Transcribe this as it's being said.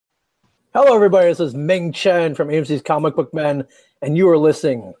Hello, everybody. This is Ming Chen from AMC's Comic Book Men, and you are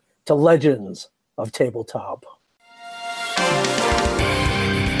listening to Legends of Tabletop.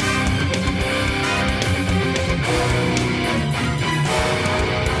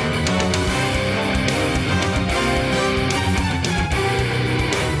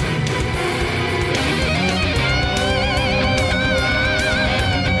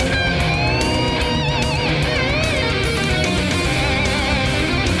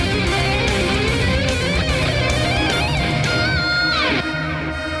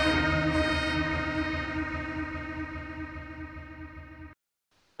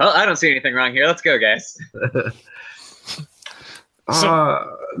 Well, I don't see anything wrong here. Let's go, guys.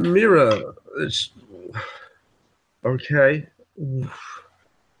 Mira, it's okay. And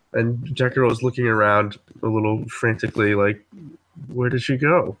Jekiro was looking around a little frantically, like, where did she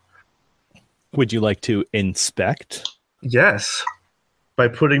go? Would you like to inspect? Yes, by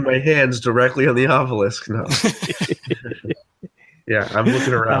putting my hands directly on the obelisk. No. Yeah, I'm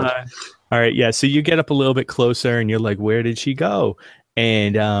looking around. All right, yeah. So you get up a little bit closer, and you're like, "Where did she go?"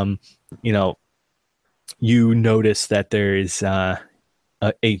 And you notice that there is a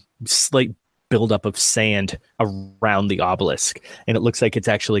slight buildup of sand around the obelisk, and it looks like it's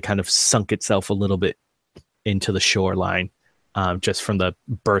actually kind of sunk itself a little bit into the shoreline, just from the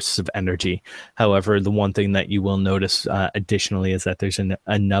bursts of energy. However, the one thing that you will notice additionally is that there's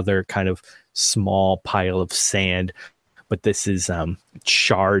another kind of small pile of sand, but this is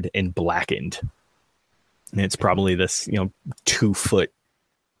charred and blackened. And it's probably this, 2 foot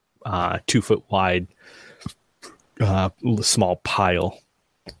wide, small pile.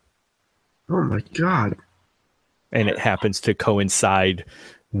 Oh my God. And it happens to coincide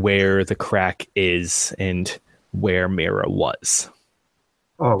where the crack is and where Mira was.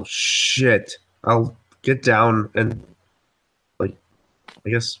 Oh shit. I'll get down and, I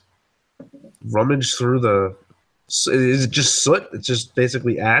guess, rummage through the... Is it just soot? It's just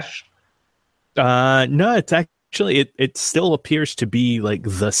basically ash? No, it's actually it still appears to be like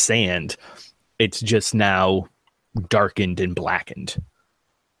the sand. It's just now darkened and blackened.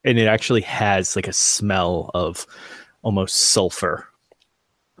 And it actually has like a smell of almost sulfur.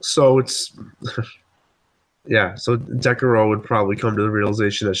 So it's yeah, so Jekiro would probably come to the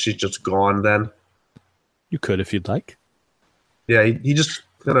realization that she's just gone then. You could if you'd like. Yeah, he just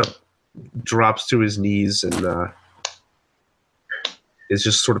kind of drops to his knees and is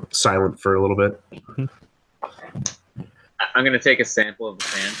just sort of silent for a little bit. I'm going to take a sample of the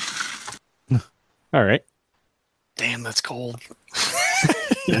sand. All right. Damn, that's cold.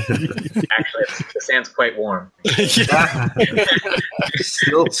 Actually, the sand's quite warm.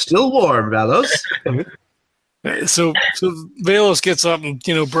 Still warm, Velos. So Velos gets up and,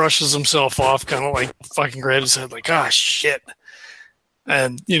 brushes himself off, kind of like fucking grabs his head, like, shit.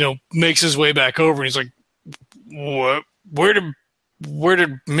 And, makes his way back over. And he's like, what? Where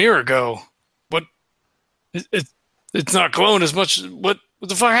did Mira go? What? It's not glowing as much. What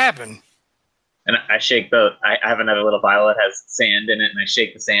the fuck happened? And I shake I have another little vial that has sand in it, and I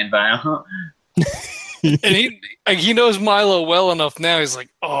shake the sand vial. And he knows Milo well enough now. He's like,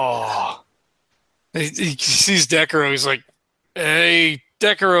 oh. He sees Dekiro. He's like, hey,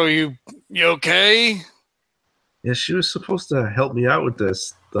 Dekiro, you okay? Yeah, she was supposed to help me out with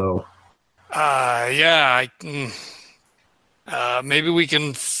this, though. Yeah. Maybe we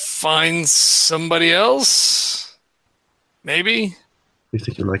can find somebody else? Maybe? You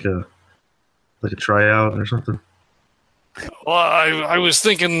thinking like a tryout or something? Well, I was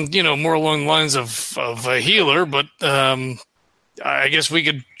thinking, more along the lines of a healer, but I guess we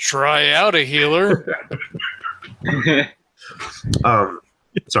could try out a healer.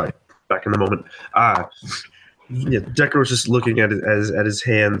 Sorry, back in the moment. Yeah, Decker was just looking at his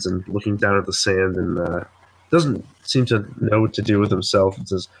hands and looking down at the sand and doesn't seem to know what to do with himself. He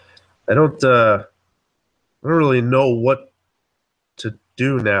says, I don't really know what to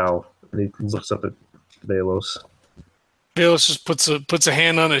do now. And he looks up at Velos. Velos just puts a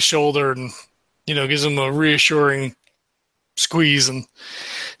hand on his shoulder and, gives him a reassuring squeeze and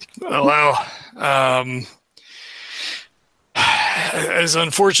allow. As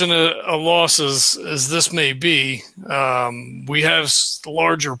unfortunate a loss as this may be, we have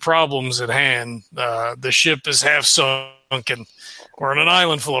larger problems at hand. The ship is half sunken. We're on an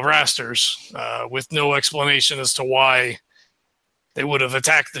island full of rasters with no explanation as to why they would have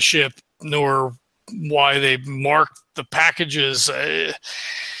attacked the ship, nor why they marked the packages.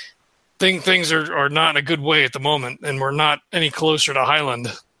 Things are not in a good way at the moment, and we're not any closer to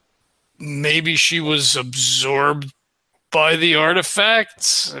Highland. Maybe she was absorbed by the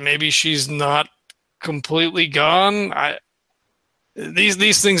artifacts. Maybe she's not completely gone.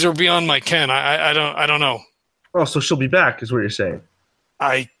 these things are beyond my ken. I don't know. Oh, so she'll be back, is what you're saying?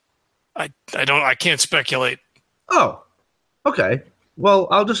 I can't speculate. Oh, okay. Well,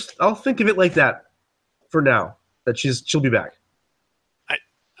 I'll think of it like that for now. That she'll be back.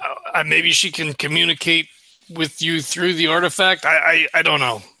 Maybe she can communicate with you through the artifact. I don't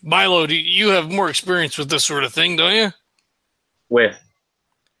know. Milo, you have more experience with this sort of thing, don't you? With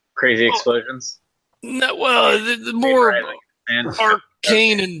crazy explosions. No, well, the more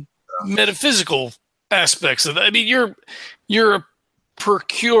arcane and metaphysical aspects of that. I mean, you're a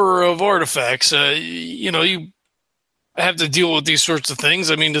procurer of artifacts. You have to deal with these sorts of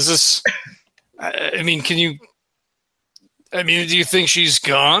things. I mean, does this? I mean, can you? I mean, do you think she's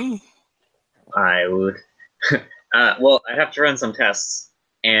gone? I would. Well, I'd have to run some tests,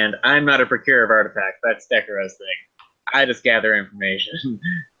 and I'm not a procurer of artifacts. That's Decora's thing. I just gather information.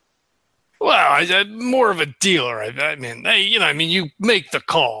 Well, I'm more of a dealer. I mean, you make the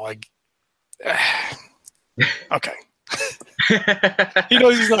call. Okay. He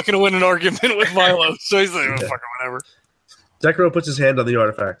knows he's not going to win an argument with Milo, so he's like, fucking whatever. Decaro puts his hand on the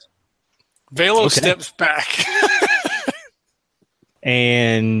artifact. Velo steps back.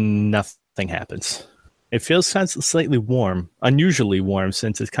 And nothing happens. It feels kind of slightly warm, unusually warm,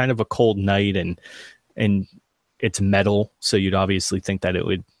 since it's kind of a cold night and it's metal, so you'd obviously think that it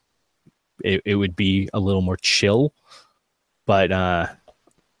would be a little more chill. But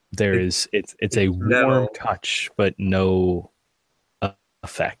it's a warm touch, but no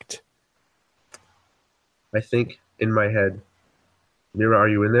effect. I think in my head, Mira, are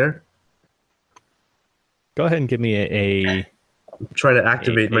you in there? Go ahead and give me a I'm trying to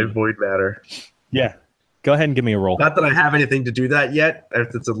activate my void matter. Yeah. Go ahead and give me a roll. Not that I have anything to do that yet.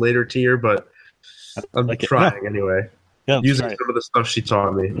 It's a later tier, but I'm trying anyway. Yeah, using some of the stuff she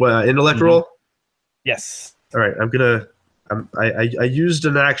taught me. Well, intellect roll? Yes. All right. I used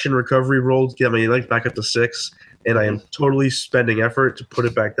an action recovery roll to get my intellect back up to 6, and I am totally spending effort to put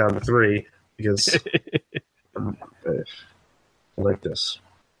it back down to 3 because I like this.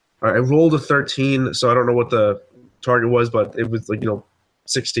 All right, I rolled a 13, so I don't know what the target was, but it was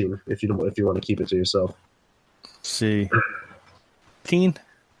 16 if you want to keep it to yourself. Let's see.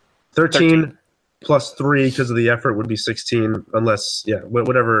 13 plus 3 because of the effort would be 16, unless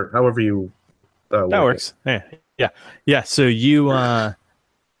however you that works. Yeah. So you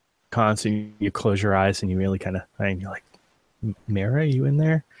constantly you close your eyes and you really kind of and you're like, Mira, you in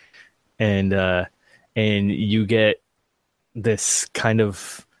there? And you get this kind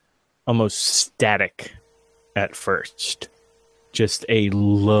of almost static at first, just a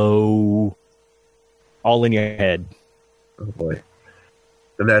low, all in your head. Oh boy.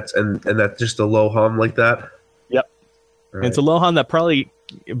 And that's just a low hum like that. Yep. Right. It's a low hum that probably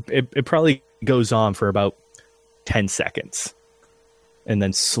goes on for about 10 seconds and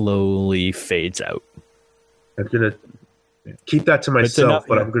then slowly fades out. I'm gonna keep that to myself,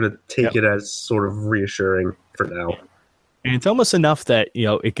 but I'm gonna take it as sort of reassuring for now. And it's almost enough that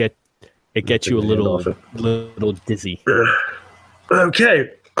it gets you a little dizzy.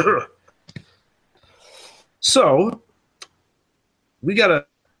 Okay. So we gotta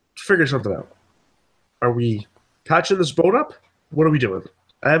figure something out. Are we patching this boat up? What are we doing?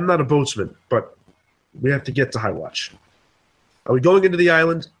 I am not a boatsman, but we have to get to High Watch. Are we going into the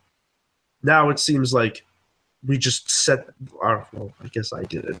island? Now it seems like we just set our... Well, I guess I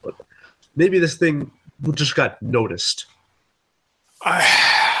did it, but maybe this thing just got noticed.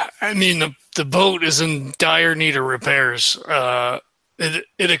 I mean, the boat is in dire need of repairs.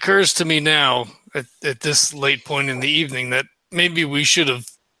 It occurs to me now, at this late point in the evening, that maybe we should have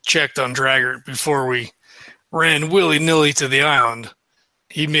checked on Draggart before we ran willy-nilly to the island.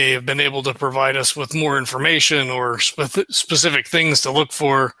 He may have been able to provide us with more information or specific things to look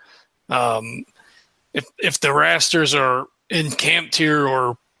for. If the Rasters are encamped here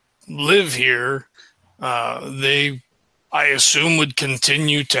or live here, they, I assume, would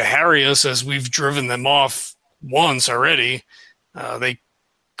continue to harry us as we've driven them off once already. They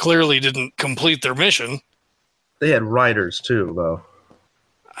clearly didn't complete their mission. They had riders too, though.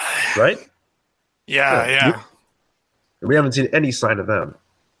 Right? Yeah. We haven't seen any sign of them.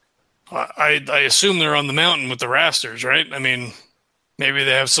 I assume they're on the mountain with the Rasters, right? I mean, maybe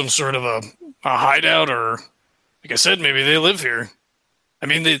they have some sort of a hideout, or, like I said, maybe they live here. I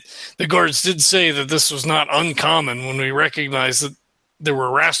mean, the guards did say that this was not uncommon. When we recognized that there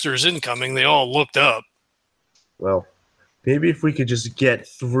were Rasters incoming, they all looked up. Well, maybe if we could just get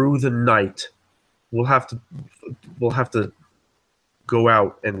through the night, we'll have to go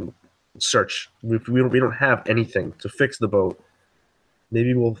out and search. We don't have anything to fix the boat.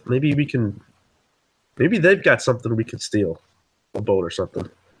 Maybe they've got something we can steal. a boat or something.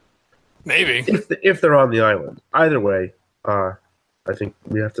 Maybe. If they're on the island. Either way, I think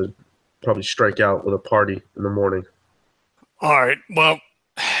we have to probably strike out with a party in the morning. All right. Well,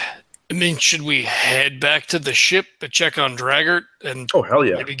 I mean, should we head back to the ship to check on Draggart and Oh, hell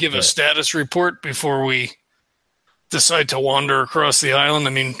yeah. maybe give a status report before we decide to wander across the island?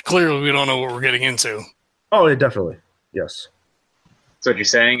 I mean, clearly we don't know what we're getting into. Oh, yeah, definitely. Yes. So what you're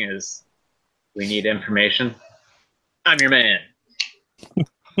saying is we need information? I'm your man. I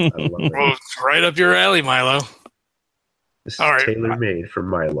love it. Well, it's right up your alley, Milo. This is All right. tailor-made for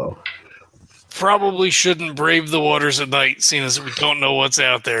Milo. Probably shouldn't brave the waters at night, seeing as we don't know what's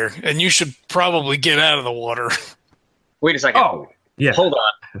out there. And you should probably get out of the water. Wait a second. Oh, yeah. Hold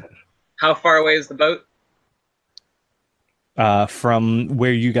on. How far away is the boat? From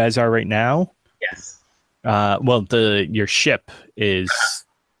where you guys are right now, Yes. well, your ship is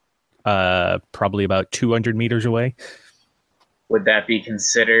probably about 200 meters away. Would that be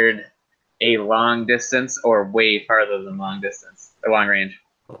considered a long distance or way farther than long distance? Or long range?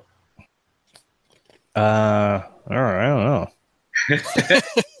 All right, I don't know.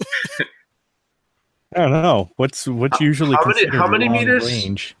 I don't know. What's usually how many long meters?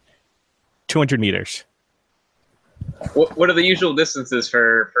 range? 200 meters. What are the usual distances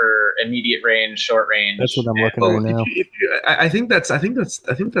for immediate range, short range? That's what I'm looking Well, right now. I think that's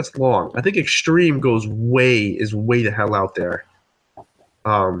long. I think extreme goes way the hell out there.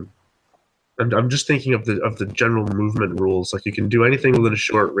 I'm just thinking of the general movement rules. Like you can do anything within a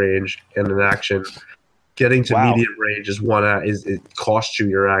short range and an action. Getting to Wow. medium range is it costs you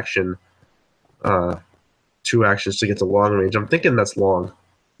your action. 2 actions to get to long range. I'm thinking that's long.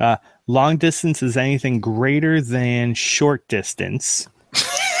 Long distance is anything greater than short distance,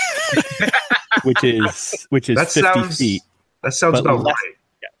 which is That 50 sounds feet, That sounds But about less-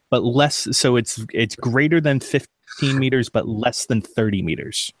 right. but less. So it's greater than 15 meters, but less than 30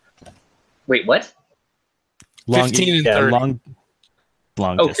 meters. Wait, what? 15 and 30. long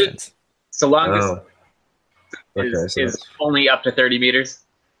Oh, distance. So long Oh. Okay, distance so is only up to 30 meters?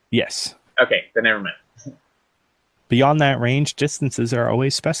 Yes. Okay, then never mind. Beyond that range, distances are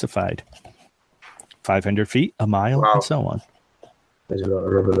always specified. 500 feet, a mile, Wow. and so on. I do not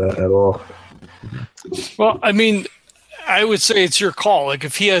remember that at all. Well, I mean, I would say it's your call. Like,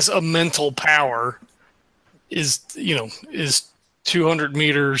 if he has a mental power, is 200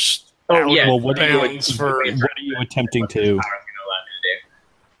 meters. Oh, out yeah. of Well, what are bounds for? What are you attempting to? Powers gonna allow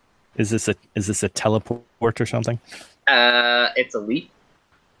me Is this a teleport or something? to do. It's a leap.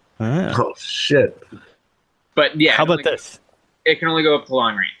 Ah. Oh shit! But yeah, How about this? It can only go up to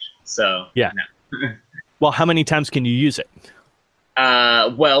long range. So Yeah. no. Well, how many times can you use it?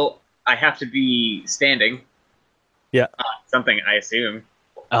 Well, I have to be standing. Yeah. Something I assume.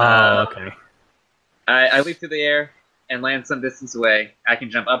 Oh, okay. I leap through the air and land some distance away. I can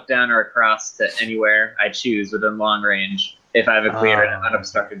jump up, down, or across to anywhere I choose within long range if I have a clear and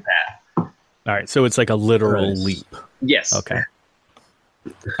unobstructed path. All right. So it's like a literal Nice. leap. Yes. Okay.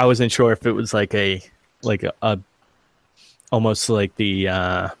 I wasn't sure if it was like a almost like the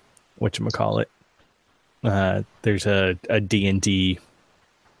whatchamacallit. There's a D&D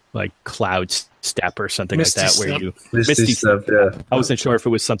like cloud step or something Misty like that where step. you Misty stuff. Yeah. I wasn't sure if it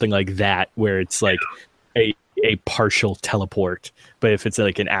was something like that where it's like a partial teleport, but if it's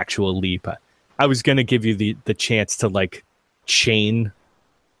like an actual leap, I was gonna give you the chance to like chain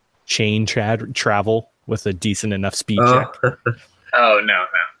travel with a decent enough speed check. Oh no.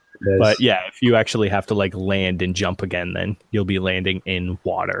 Nice. But yeah, if you actually have to like land and jump again, then you'll be landing in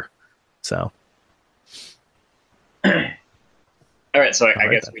water. So All right. So I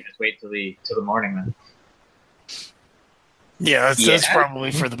right, guess then. we just wait till the morning then. Yeah, that's Yeah.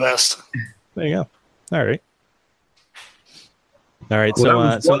 probably for the best. there you go. All right. All right. Well,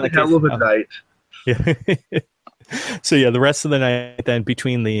 that was So one hell of a night. yeah. So yeah, the rest of the night then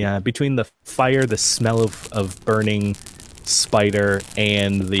between the fire, the smell of burning spider,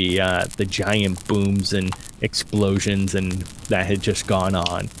 and the giant booms and explosions and that had just gone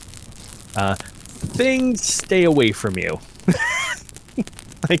on, things stay away from you.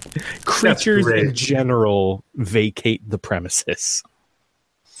 Like creatures in great. general vacate the premises.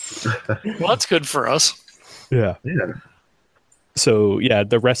 Well, that's good for us. Yeah. Yeah. So yeah,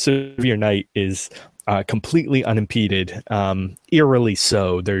 the rest of your night is completely unimpeded. Eerily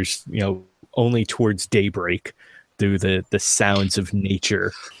so. There's only towards daybreak do the sounds of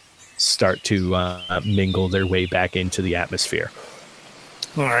nature start to mingle their way back into the atmosphere.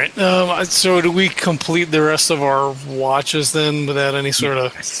 All right. So do we complete the rest of our watches then without any sort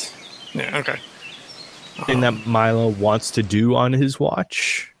of? Yeah. Okay. Thing that Milo wants to do on his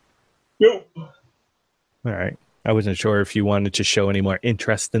watch. Nope. All right. I wasn't sure if you wanted to show any more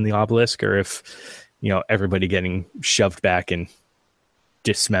interest in the obelisk, or if everybody getting shoved back and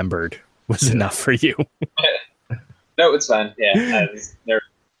dismembered was enough for you. No, it's fine. Yeah, I was never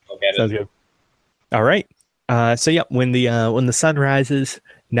look at Sounds it. good. All right. So when the sun rises,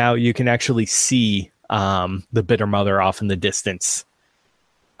 now you can actually see the Bitter Mother off in the distance.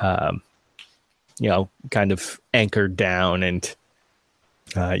 Kind of anchored down, and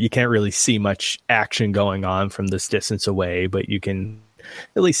you can't really see much action going on from this distance away, but you can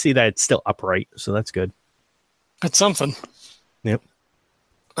at least see that it's still upright, so that's good. That's something. Yep.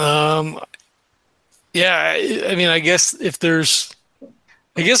 Yeah, I mean, I guess if the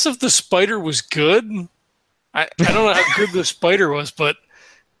spider was good, I don't know how good the spider was, but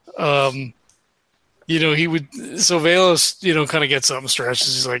he would. So Velos, kind of gets up and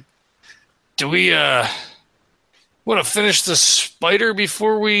stretches. He's like, "Do we want to finish the spider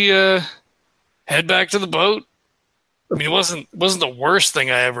before we head back to the boat?" I mean, it wasn't the worst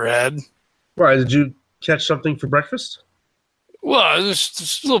thing I ever had. Why, did you catch something for breakfast? Well, there's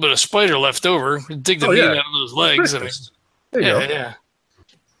just a little bit of spider left over. Dig the meat out of those legs. Breakfast. There you go. Yeah.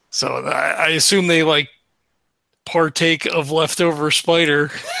 So I assume they partake of leftover spider,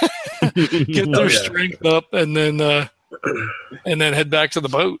 get their strength up, and then head back to the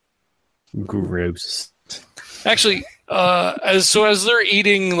boat. Gross. Actually, as they're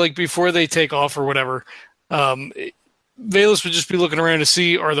eating, before they take off or whatever, Valus would just be looking around to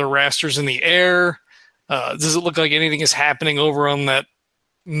see, are there rasters in the air? Does it look like anything is happening over on that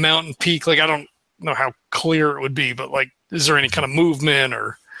mountain peak? I don't know how clear it would be, but is there any kind of movement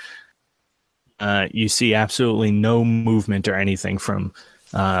or? You see absolutely no movement or anything from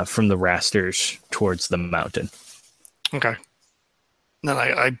the rasters towards the mountain. Okay. Then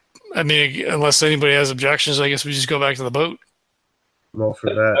I mean, unless anybody has objections, I guess we just go back to the boat. I'm all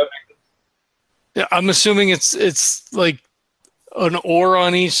for that. Yeah, I'm assuming it's like an oar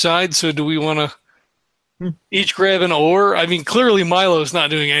on each side. So do we want to each grab an oar? I mean, clearly Milo's not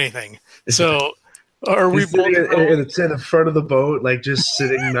doing anything. So are we sitting in front of the boat, just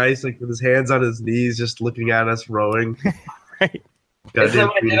sitting nice, with his hands on his knees, just looking at us rowing? Right. Is that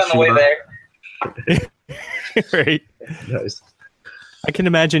what I did on the way there? Right. Nice. I can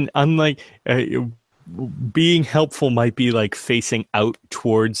imagine, unlike being helpful might be facing out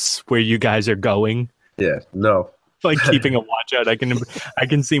towards where you guys are going. Yeah, no. Keeping a watch out. I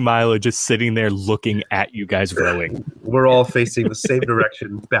can see Milo just sitting there looking at you guys rowing. We're all facing the same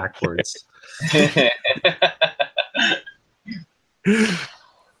direction backwards. And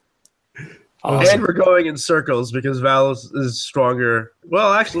we're going in circles because Valos is stronger.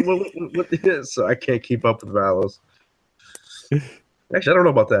 Well, actually, so I can't keep up with Valos. Actually, I don't know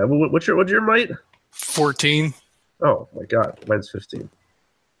about that. What's your might? 14. Oh my god, mine's 15.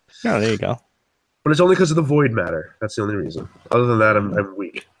 Oh, there you go. But it's only because of the void matter. That's the only reason. Other than that, I'm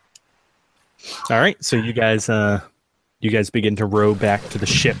weak. All right, so you guys begin to row back to the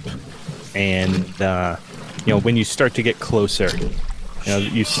ship, and when you start to get closer,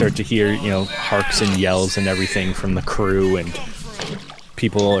 you start to hear harks and yells and everything from the crew, and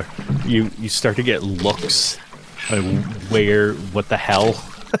people. You start to get looks. What the hell?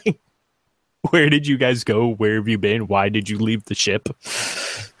 Where did you guys go? Where have you been? Why did you leave the ship?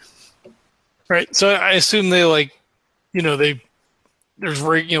 Right. So I assume they there's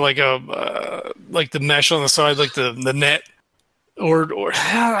rigging the mesh on the side, the net, or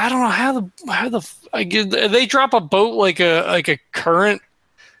I don't know how they drop a boat like a current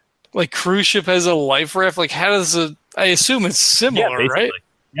cruise ship has a life raft. How does I assume it's similar, right?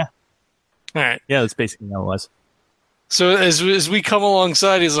 Yeah. All right. Yeah, that's basically how it was. So as we come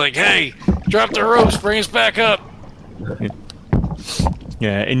alongside, he's like, "Hey, drop the ropes, bring us back up."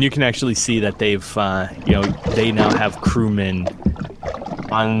 Yeah, and you can actually see that they've, they now have crewmen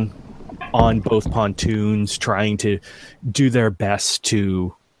on both pontoons trying to do their best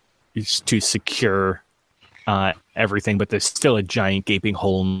to secure everything, but there's still a giant gaping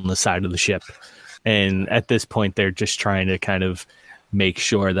hole in the side of the ship. And at this point, they're just trying to kind of make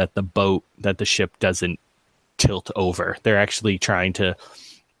sure that the ship doesn't tilt over. They're actually trying to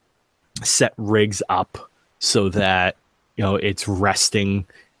set rigs up so that it's resting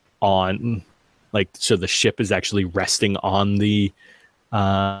on so the ship is actually resting on the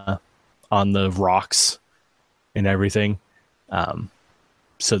rocks and everything,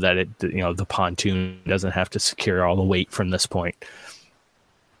 so that the pontoon doesn't have to secure all the weight from this point.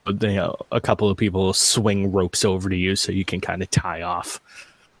 But a couple of people will swing ropes over to you so you can kind of tie off.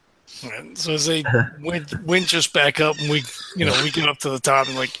 Right. So as they winch us back up, and we get up to the top,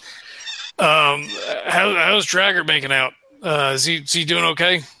 and how's Dragger making out? Is he doing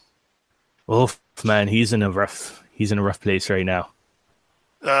okay? Oh man, he's in a rough He's in a rough place right now.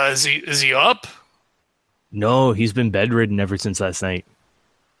 Is he up? No, he's been bedridden ever since last night.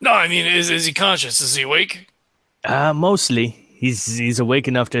 No, I mean, is he conscious? Is he awake? Mostly. He's awake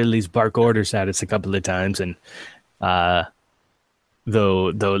enough to at least bark orders at us a couple of times, and though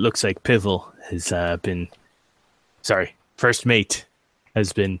it looks like Pivel has been, sorry, First Mate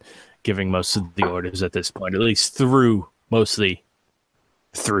has been giving most of the orders at this point, at least mostly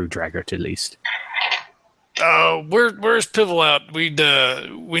through Draggart, at least. Where's Pivel out? We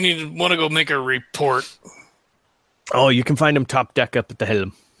want to go make a report. Oh, you can find him top deck up at the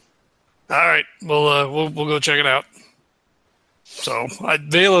helm. All right, we'll go check it out. So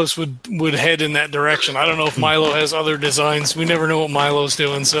Velos would head in that direction. I don't know if Milo has other designs. We never know what Milo's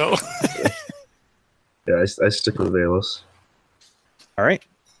doing. So Yeah, I stick with Velos. All right.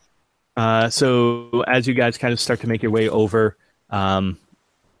 So as you guys kind of start to make your way over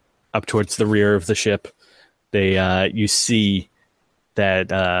up towards the rear of the ship, you see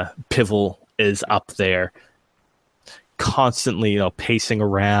that Pivel is up there, constantly, pacing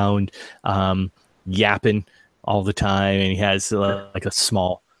around, yapping all the time, and he has like a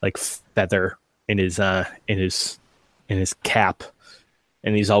small feather in his cap,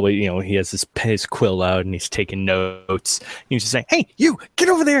 and he's always, he has his quill out and he's taking notes. He's just saying, "Hey, you get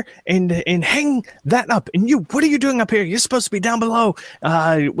over there and hang that up. And you, what are you doing up here? You're supposed to be down below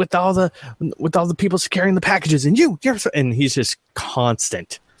with all the people securing the packages. And and he's just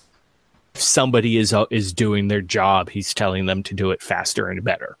constant. If somebody is doing their job, he's telling them to do it faster and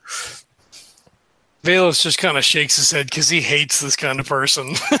better." Velos just kind of shakes his head because he hates this kind of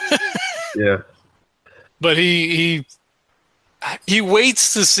person. Yeah. But he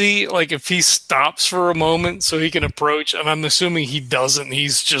waits to see if he stops for a moment so he can approach, and I'm assuming he doesn't.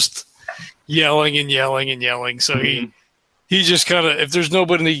 He's just yelling and yelling and yelling. So he just kind of, if there's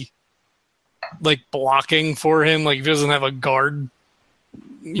nobody blocking for him, if he doesn't have a guard,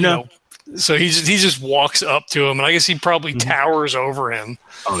 you know, so he just walks up to him, and I guess he probably towers over him.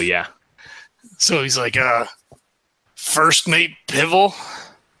 Oh yeah. So he's like, First Mate Pivel?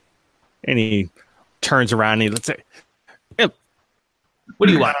 And he turns around and he looks at, "Yep. What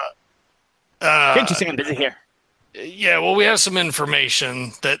do you want? Can't you see I'm busy here?" Yeah, well, we have some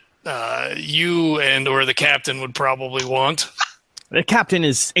information that you or the captain would probably want. The captain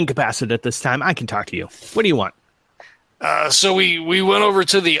is incapacitated at this time. I can talk to you. What do you want? So we went over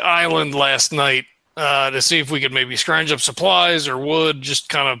to the island last night to see if we could maybe scrounge up supplies or wood, just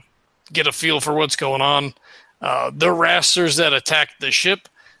kind of get a feel for what's going on. The rasters that attacked the ship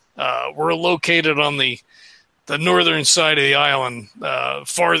were located on the northern side of the island,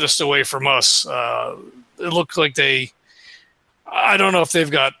 farthest away from us. It looked like I don't know if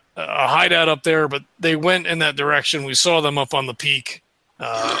they've got a hideout up there, but they went in that direction. We saw them up on the peak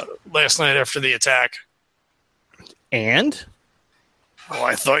last night after the attack. And? Oh,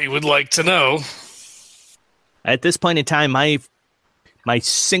 I thought you would like to know. At this point in time, my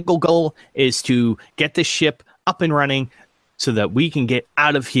single goal is to get this ship up and running so that we can get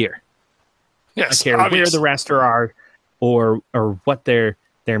out of here. Yes, I care where the raster are or what their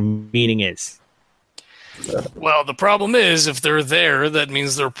meaning is. Well, the problem is, if they're there, that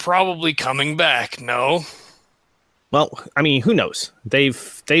means they're probably coming back. No. Well, I mean, who knows?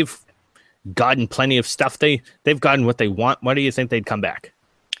 They've gotten plenty of stuff. They've gotten what they want. Why do you think they'd come back?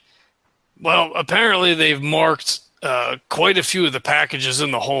 Well, apparently they've marked quite a few of the packages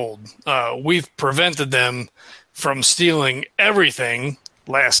in the hold. We've prevented them from stealing everything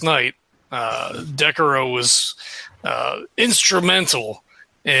last night. Decaro was instrumental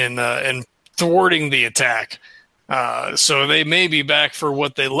in thwarting the attack. So they may be back for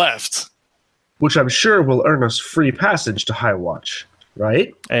what they left. Which I'm sure will earn us free passage to High Watch,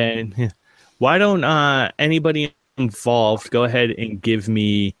 right? And why don't anybody involved go ahead and give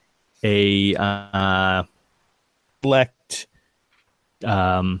me a select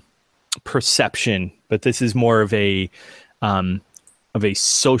perception, but this is more of a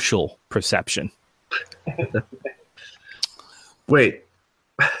social perception. Wait.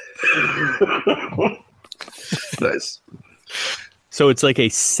 Nice. So it's like a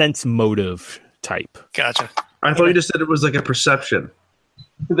sense motive type. Gotcha. I thought you just said it was like a perception.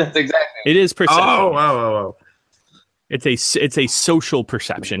 That's exactly. It is perception. Oh. It's a social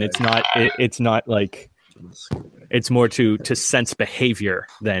perception. It's not. It's not like. It's more to sense behavior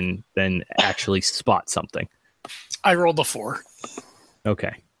than actually spot something. I rolled a 4.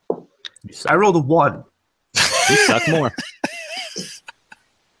 Okay. I rolled a 1. You suck more.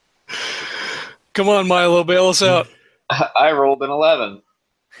 Come on, Milo, bail us out. I rolled an 11.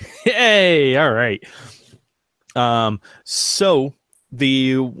 Hey, all right.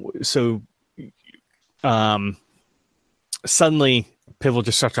 suddenly Pivel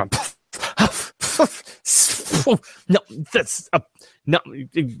just starts on. No, that's no.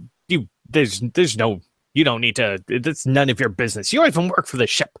 You there's no. You don't need to. That's none of your business. You don't even work for the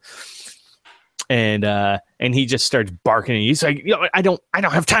ship. And he just starts barking. And he's like, I don't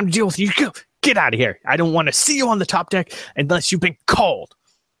have time to deal with you. Get out of here. I don't want to see you on the top deck unless you've been called.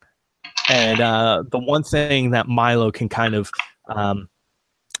 And the one thing that Milo can kind of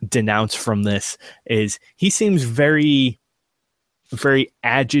denounce from this is he seems very, very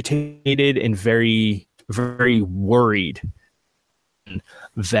agitated and very, very worried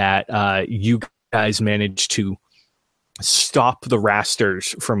that you guys managed to stop the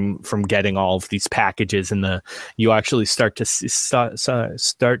Rasters from getting all of these packages, and you actually start to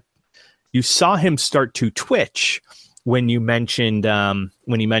start. You saw him start to twitch when you mentioned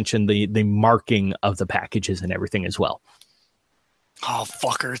the marking of the packages and everything as well. Oh,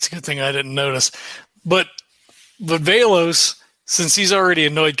 fucker. It's a good thing I didn't notice. But Velos, since he's already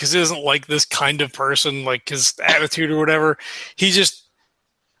annoyed because he doesn't like this kind of person, like his attitude or whatever, he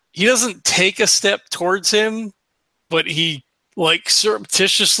doesn't take a step towards him, but he like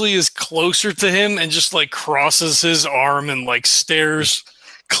surreptitiously is closer to him and just like crosses his arm and like stares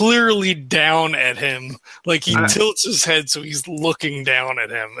clearly down at him. Like he tilts his head so he's looking down at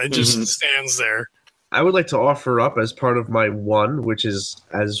him and just stands there. I would like to offer up as part of my one, which is,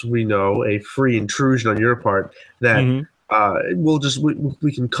 as we know, a free intrusion on your part, that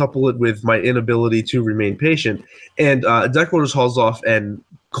we can couple it with my inability to remain patient. And Declan just hauls off and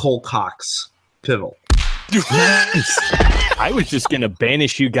Cole Cox Pivel. I was just going to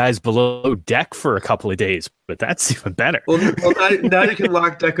banish you guys below deck for a couple of days, but that's even better. Well now you can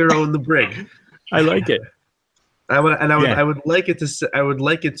lock Decaro in the brig. I like it. I would like it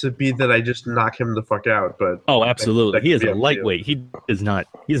to be that I just knock him the fuck out, but absolutely, he is a lightweight. He's not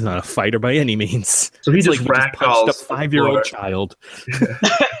a fighter by any means. So he just punched a 5-year-old child.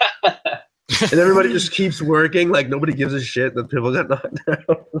 And everybody just keeps working like nobody gives a shit that people got knocked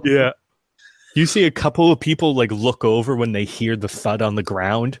out. Yeah. You see a couple of people like look over when they hear the thud on the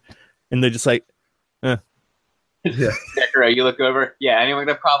ground, and they're just like, Yeah. Decaro, you look over. Yeah, anyone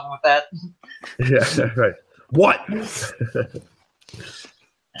got a problem with that? Yeah, right. What?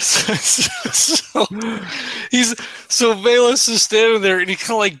 so Velos is standing there and he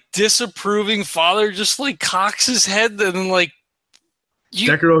kind of like disapproving father just like cocks his head and then like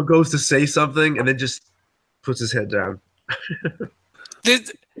Decaro goes to say something and then just puts his head down.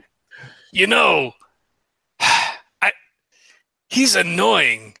 He's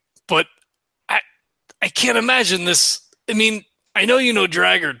annoying, but I can't imagine this. I mean, I know you know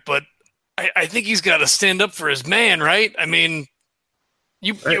Draggart, but I think he's got to stand up for his man, right? I mean,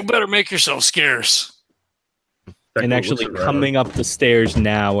 you better make yourself scarce. And actually, coming up the stairs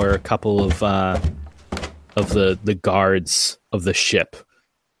now are a couple of the guards of the ship.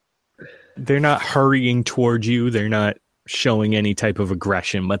 They're not hurrying towards you. They're not showing any type of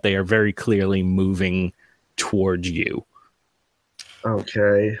aggression, but they are very clearly moving towards you.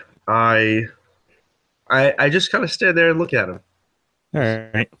 Okay, I just kind of stand there and look at him. All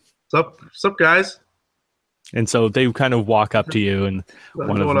right. What's up, guys? And so they kind of walk up to you, and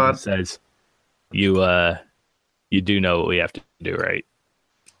one of them says, "You do know what we have to do, right?"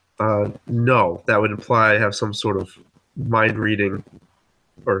 No, that would imply I have some sort of mind reading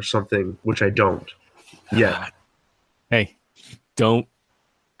or something, which I don't. Yeah. Hey, don't.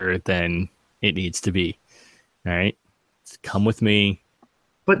 Then it needs to be. All right, come with me.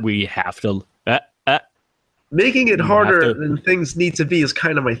 But we have to. Making it harder than things need to be is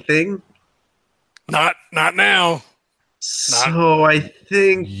kind of my thing. Not now. So I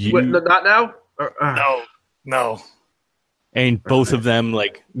think not now. No. And both of them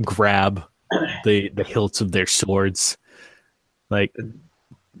like grab the hilts of their swords. Like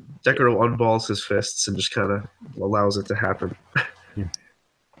Decaro unballs his fists and just kind of allows it to happen.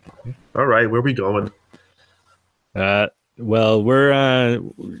 All right, where are we going? Well, we're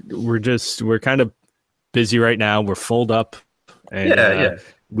kind of busy right now. We're full up, and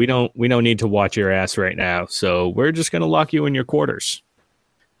we don't need to watch your ass right now. So we're just gonna lock you in your quarters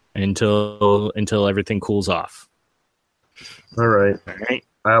until everything cools off. All right.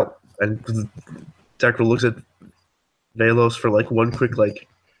 And Decaro looks at Velos for like one quick like.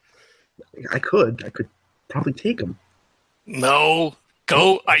 I could probably take him. No,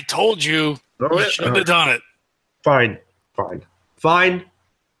 go! I told you. You shouldn't have done it. Fine.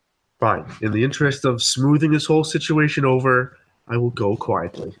 In the interest of smoothing this whole situation over, I will go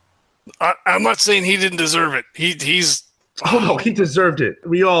quietly. I'm not saying he didn't deserve it. He's. Oh no, he deserved it.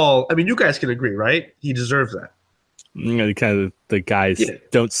 You guys can agree, right? He deserves that. Kind of the guys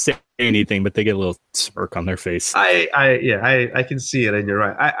don't say anything, but they get a little smirk on their face. I can see it, and you're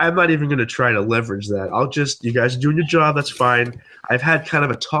right. I'm not even going to try to leverage that. You guys are doing your job. That's fine. I've had kind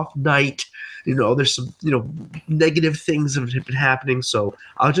of a tough night. There's some, negative things that have been happening. So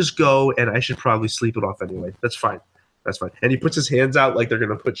I'll just go, and I should probably sleep it off anyway. That's fine. And he puts his hands out like they're going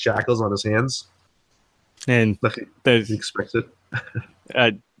to put shackles on his hands. And Like he expects it.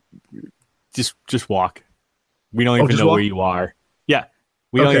 Just walk. We don't even know walk? where you are. Yeah.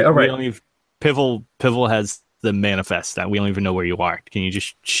 We Okay, all right. don't even, Pivel has the manifest that we don't even know where you are. Can you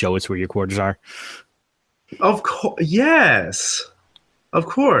just show us where your quarters are? Of course, yes. Of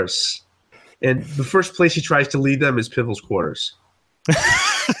course. And the first place he tries to lead them is Pivel's quarters.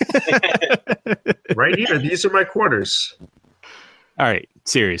 Right here. These are my quarters. All right.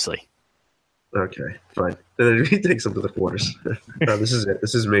 Seriously. Okay, fine. Then he takes them to the quarters. No, this is it.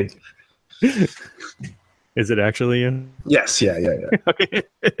 This is me. Is it actually in? Yes, yeah. Okay.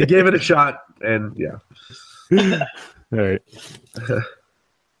 He gave it a shot, and yeah. All right.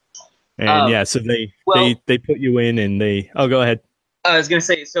 And so they put you in, and go ahead. I was gonna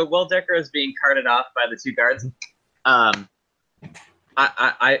say, so while Decker is being carted off by the two guards, I'm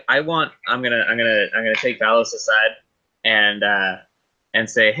gonna take Valos aside and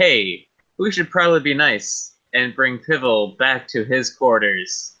say, hey, we should probably be nice and bring Pivel back to his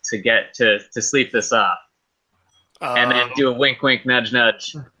quarters to get to sleep this off, and then do a wink, wink, nudge,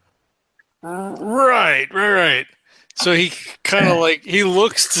 nudge. Right. So he kind of he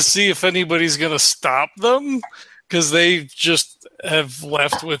looks to see if anybody's gonna stop them, because they just have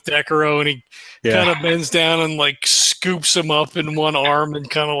left with Decaro, and he kind of bends down and scoops him up in one arm and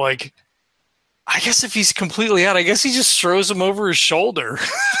kind of I guess if he's completely out, I guess he just throws him over his shoulder.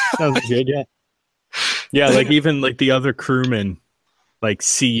 Sounds good, yeah. Yeah, even the other crewmen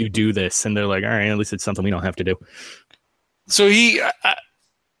see you do this, and they're like, all right, at least it's something we don't have to do. So he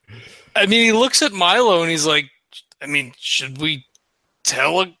looks at Milo and he's like, should we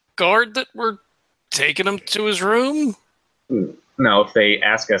tell a guard that we're taking him to his room? No, if they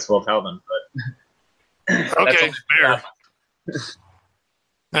ask us, we'll tell them. But okay, fair.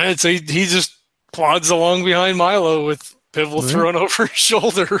 And so he just plods along behind Milo with Pivel thrown over his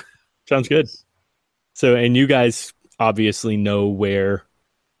shoulder. Sounds good. So, and you guys obviously know where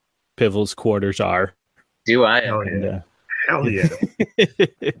Pivel's quarters are. Do I? Hell yeah. Hell yeah.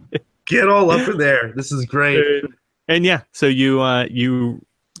 Get all up in there. This is great. And yeah, so you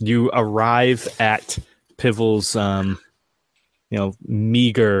arrive at Pivel's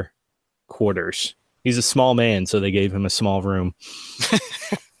meager quarters. He's a small man, so they gave him a small room.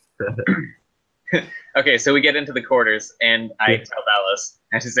 Okay, so we get into the quarters, and I tell Valos,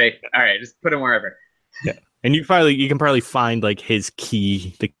 I should say, all right, just put him wherever. Yeah, and you can probably find his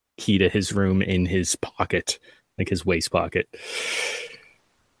key, the key to his room, in his pocket, his waist pocket.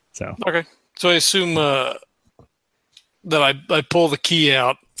 So okay, so I assume that I pull the key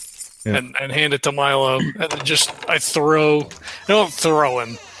out and hand it to Milo, and then I don't throw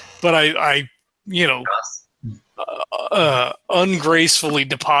him, but I ungracefully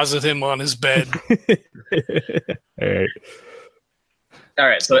deposit him on his bed. All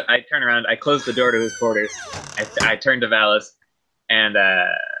right, so I turn around, I close the door to his quarters, I turn to Valos, and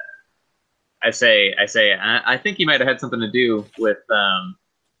I say, I think he might have had something to do with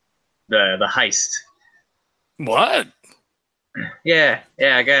the heist. What? Yeah,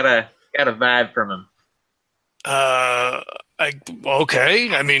 I got a vibe from him. Okay.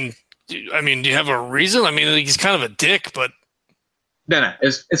 Do you have a reason? He's kind of a dick, but no,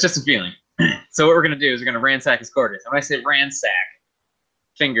 it's just a feeling. So what we're gonna do is we're gonna ransack his quarters. And when I say ransack,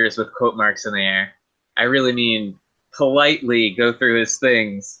 fingers with quote marks in the air, I really mean politely go through his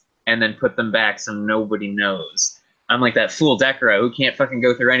things and then put them back so nobody knows. I'm like that fool Decaro who can't fucking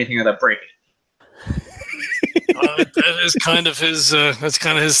go through anything without breaking it. that is kind of his. That's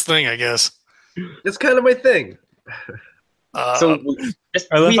kind of his thing, I guess. It's kind of my thing. So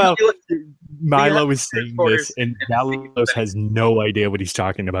I love how Milo is saying this, and Valos has no idea what he's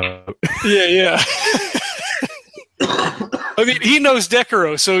talking about. Yeah. He knows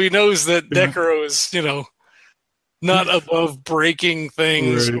Decaro, so he knows that Decaro is, not above breaking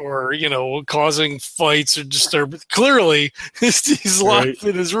things or, causing fights or disturbance. Clearly, he's locked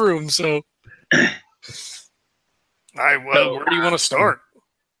in his room, so. Where do you want to start?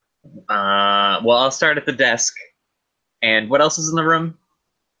 Well, I'll start at the desk. And what else is in the room?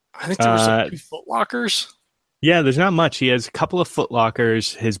 I think there were some 2 foot lockers. Yeah, there's not much. He has a couple of foot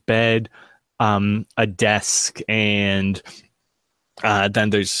lockers, his bed, a desk, and then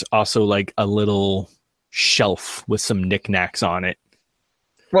there's also a little shelf with some knickknacks on it.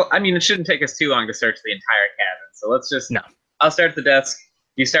 Well, it shouldn't take us too long to search the entire cabin. So let's just... No. I'll start at the desk.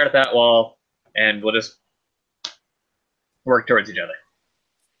 you start at that wall, and we'll just work towards each other.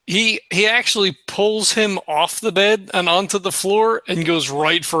 He actually pulls him off the bed and onto the floor and goes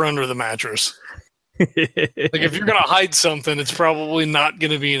right for under the mattress. Like if you're gonna hide something, it's probably not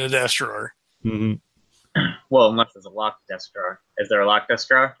gonna be in a desk drawer. Mhm. Well, unless there's a locked desk drawer. Is there a locked desk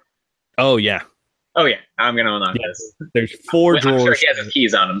drawer? Oh yeah, Oh yeah, I'm gonna unlock Yeah. this. there's 4 I'm sure drawers. he has his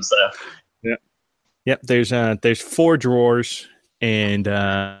keys on him, so Yep, there's 4 drawers, and 2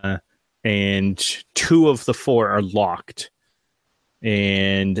 of the 4 are locked,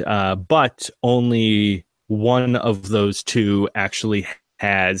 and but only one of those 2 actually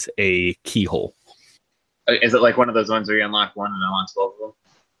has a keyhole. is it like one of those ones where you unlock one and unlocks both of them?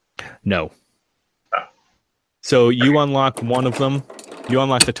 No. Oh. So you unlock one of them. You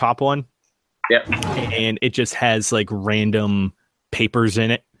unlock the top one. Yep. And it just has like random papers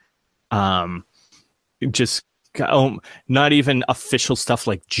in it. Just not even official stuff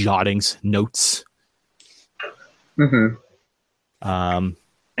like jottings, notes. Mm-hmm.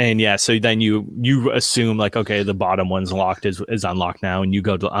 And yeah, so then you assume like, okay, the bottom one's locked is unlocked now, and you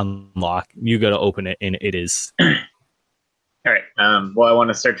go to open it, and it is. All right. Well, I want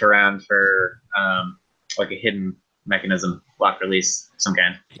to search around for like a hidden mechanism, lock release, of some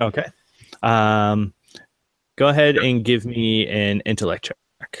kind. Okay. Go ahead and give me an intellect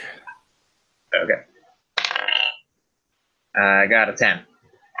check. Okay. I got a 10.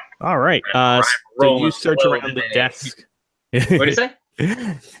 All right. So rolling you search slow around the today. desk. What do you say?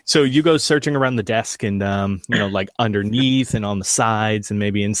 So you go searching around the desk, and like underneath and on the sides, and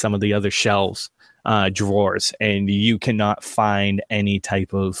maybe in some of the other shelves, drawers, and you cannot find any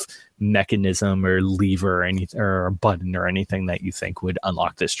type of mechanism or lever or a button or anything that you think would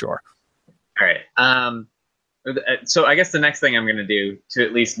unlock this drawer. All right. So I guess the next thing I'm going to do to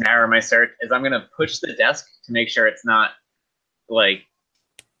at least narrow my search is I'm going to push the desk to make sure it's not like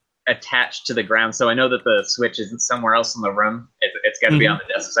attached to the ground. So I know that the switch isn't somewhere else in the room. It's got to be on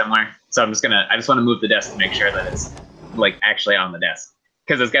the desk somewhere. So I just want to move the desk to make sure that it's like actually on the desk,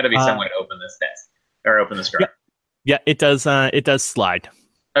 because there's got to be some way to open this desk or open this drawer. Yeah, it does. It does slide.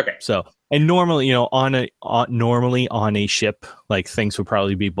 Okay. So, and normally, normally on a ship, like things would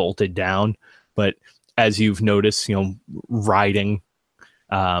probably be bolted down, but as you've noticed, riding,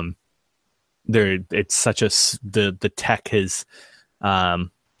 it's such the tech has,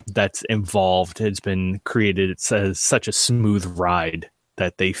 that's involved has been created. It's such a smooth ride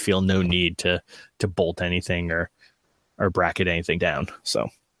that they feel no need to bolt anything or bracket anything down. So, all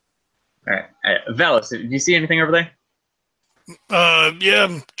right, Velis, do you see anything over there? Yeah,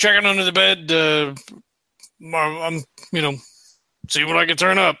 I'm checking under the bed. I'm see what I can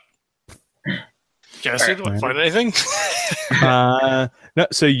turn up. Jesse, do I find anything? No.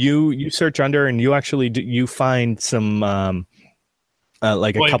 So you search under, and you actually you find some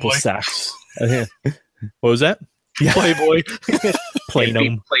like a couple sacks. What was that? Yeah. Playboy.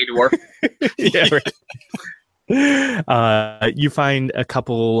 Playnum. Play dwarf. Yeah. Right. You find a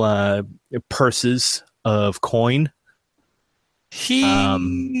couple purses of coin.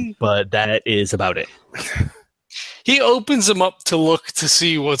 But that is about it. He opens them up to look to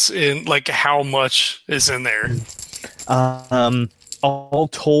see what's in, like how much is in there. All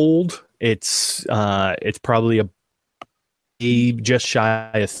told, it's probably a just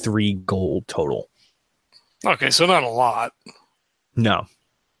shy of 3 gold total. Okay, so not a lot. No,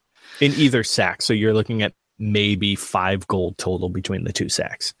 in either sack. So you're looking at maybe 5 gold total between the 2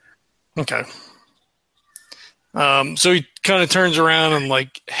 sacks. Okay. So he kind of turns around and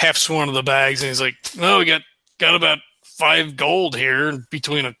like hefts one of the bags, and he's like, "No, we got about 5 gold here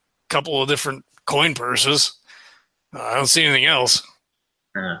between a couple of different coin purses. I don't see anything else."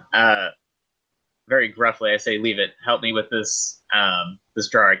 Very gruffly, I say, "Leave it. Help me with this this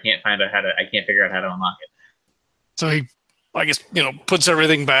drawer. I can't figure out how to unlock it." So he, I guess, puts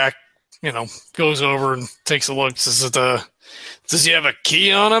everything back. Goes over and takes a look. Does he have a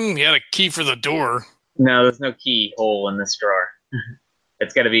key on him? He had a key for the door. No, there's no keyhole in this drawer.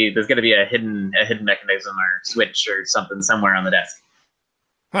 There's got to be a hidden mechanism or switch or something somewhere on the desk.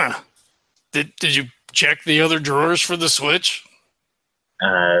 Huh. Did you check the other drawers for the switch?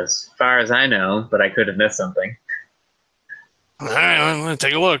 As far as I know, but I could have missed something. All right, I'm going to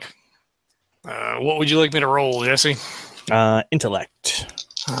take a look. What would you like me to roll, Jesse? Intellect.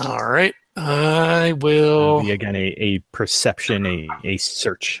 All right. I will. Again, a perception, a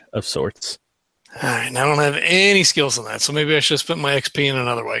search of sorts. All right. And I don't have any skills in that, so maybe I should have spent my XP in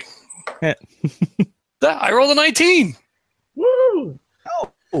another way. Yeah. I rolled a 19. Woo!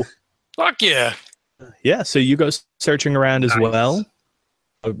 Oh. Fuck yeah. Yeah, so you go searching around as well.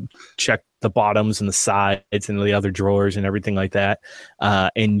 check the bottoms and the sides and the other drawers and everything like that,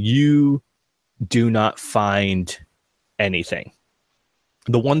 and you do not find anything.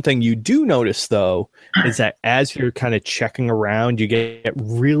 The one thing you do notice, though, is that as you're kind of checking around, you get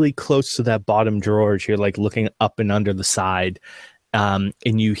really close to that bottom drawer. You're like looking up and under the side, and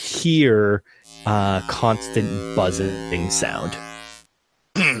you hear constant buzzing sound.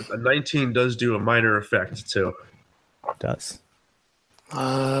 A 19 does do a minor effect too. It does.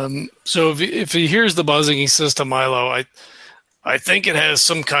 So if he hears the buzzing, he says to Milo, I think it has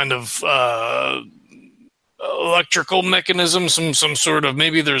some kind of electrical mechanism, some sort of,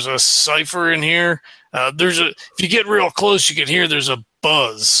 maybe there's a cipher in here. If you get real close, you can hear there's a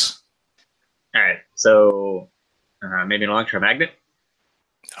buzz. All right, so maybe an electromagnet.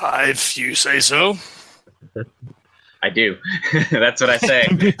 If you say so. I do. That's what I say.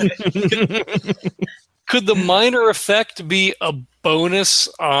 Could the minor effect be a bonus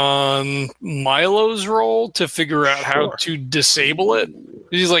on Milo's roll to figure out how to disable it?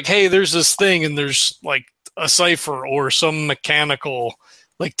 He's like, hey, there's this thing, and there's like a cipher or some mechanical,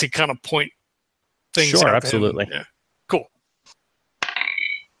 like to kind of point things. Sure, out absolutely. Yeah. Cool.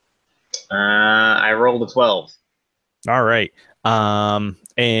 I rolled a 12. All right.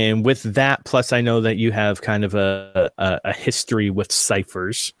 And with that, plus I know that you have kind of a history with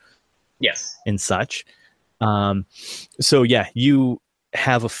ciphers. Yes. And such. So yeah, you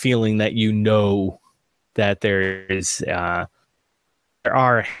have a feeling that you know that there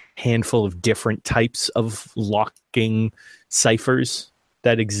are a handful of different types of locking ciphers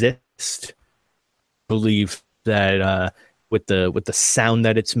that exist. Believe that with the sound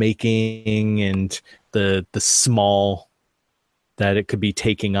that it's making and the small that it could be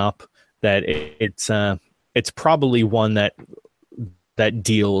taking up, that it's probably one that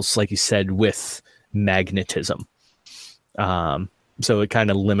deals, like you said, with magnetism. So it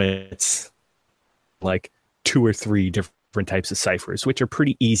kind of limits like 2 or 3 different types of ciphers, which are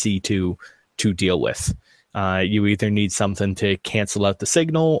pretty easy to deal with. You either need something to cancel out the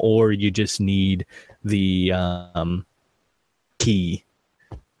signal, or you just need the key,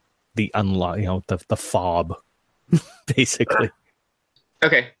 the unlock, the fob, basically.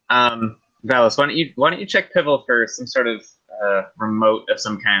 Okay. Valis, why don't you check Pivotal for some sort of remote of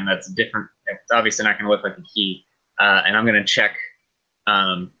some kind that's different? It's obviously not going to look like a key. And I'm going to check,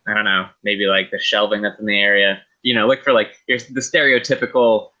 I don't know, maybe like the shelving that's in the area. Look for like the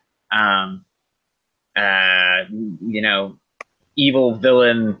stereotypical, evil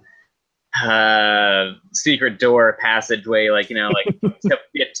villain secret door passageway, like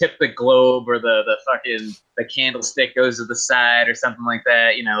tip the globe, or the candlestick goes to the side or something like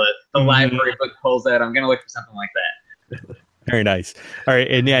that. The library book pulls out. I'm gonna look for something like that. Very nice. All right,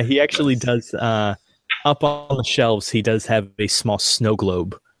 and yeah, he actually does. Up on the shelves, he does have a small snow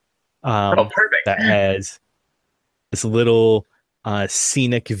globe. Perfect. That has this little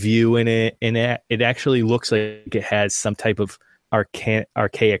scenic view in it, and it actually looks like it has some type of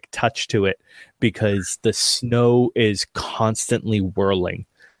archaic touch to it, because the snow is constantly whirling.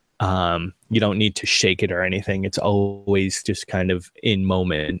 You don't need to shake it or anything. It's always just kind of in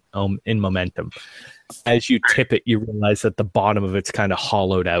momentum. As you tip it, you realize that the bottom of it's kind of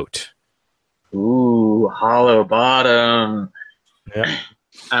hollowed out. Ooh, hollow bottom. Yeah.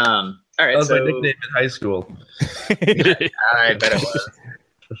 All right. That was my nickname in high school. I bet it was.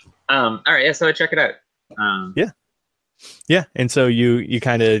 All right. Yeah. So I check it out. Yeah, and so you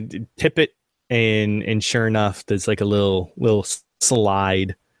kind of tip it, and sure enough, there's like a little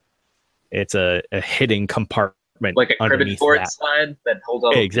slide. It's a hidden compartment, like a cribbage board slide that holds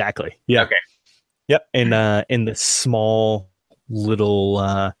on. Exactly. Yeah. Okay. Yep. And in the small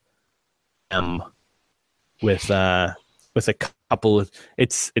little with a couple of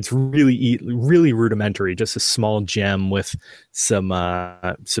it's really rudimentary, just a small gem with some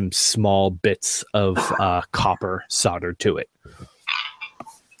small bits of copper soldered to it.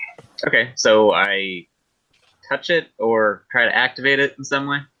 Okay, so I touch it or try to activate it in some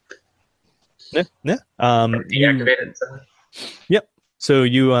way. Yeah. Or deactivate it in some way. Yep. So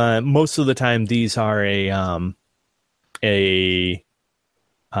you most of the time these are a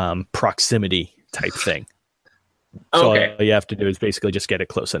proximity type thing. So okay. all you have to do is basically just get it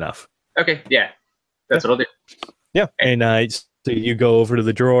close enough. Okay, yeah. That's what I'll do. Yeah, and so you go over to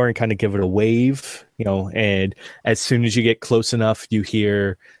the drawer and kind of give it a wave, and as soon as you get close enough, you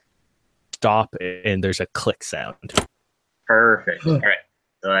hear stop, and there's a click sound. Perfect. All right.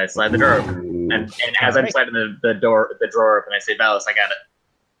 So I slide the drawer open. And as I'm sliding the drawer open, I say, Valis, I got it.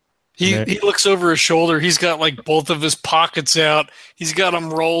 He looks over his shoulder. He's got like both of his pockets out. He's got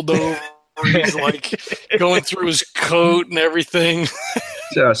them rolled over. He's like going through his coat and everything.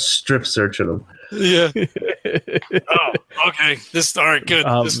 strip searching them. Yeah. Oh, okay. This all right. Good.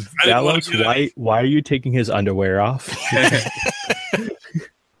 I didn't want Valos, to get why are you taking his underwear off?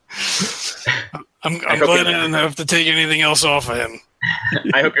 I'm hope glad you- I didn't have to take anything else off of him.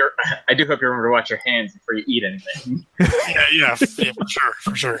 I do hope you remember to wash your hands before you eat anything. Yeah,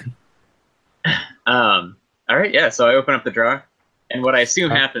 for sure. All right, yeah. So I open up the drawer, and what I assume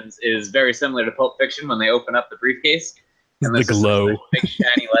happens is very similar to Pulp Fiction when they open up the briefcase. And The there's just glow. this big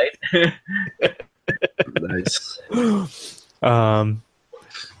shiny light. Nice.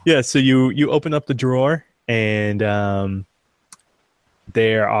 Yeah, so you open up the drawer and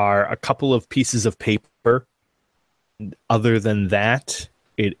there are a couple of pieces of paper. Other than that,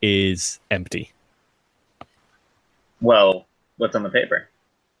 it is empty. Well, what's on the paper?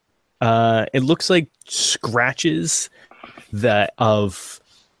 It looks like scratches that of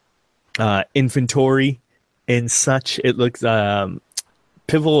inventory and such. It looks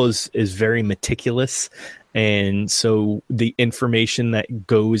Pivotal is very meticulous, and so the information that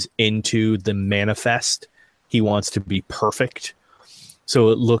goes into the manifest, he wants to be perfect. So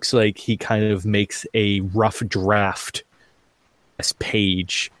it looks like he kind of makes a rough draft this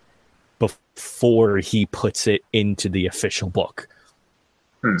page before he puts it into the official book.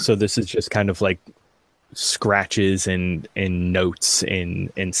 So this is just kind of like scratches and notes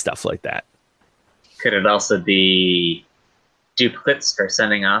and stuff like that. Could it also be duplicates for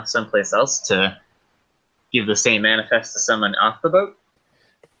sending off someplace else to give the same manifest to someone off the boat?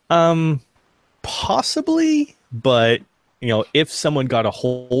 Possibly, but if someone got a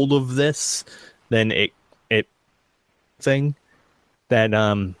hold of this, then it thing that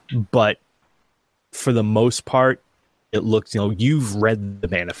but for the most part, it looks, you've read the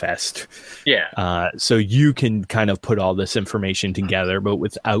manifest. Yeah. So you can kind of put all this information together, but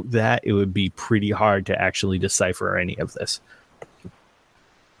without that, it would be pretty hard to actually decipher any of this.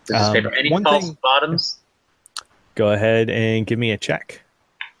 Does this paper any one false thing- bottoms? Go ahead and give me a check.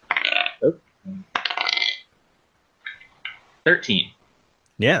 13.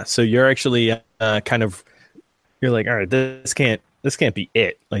 Yeah, so you're actually you're like, all right, this can't be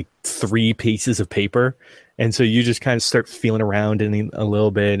it. Like 3 pieces of paper, and so you just kind of start feeling around in a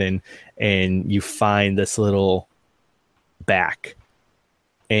little bit, and you find this little back,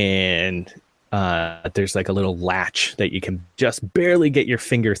 and there's like a little latch that you can just barely get your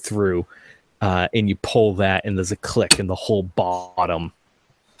finger through, and you pull that, and there's a click, and the whole bottom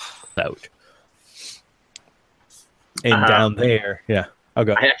out. And down there, yeah. I'll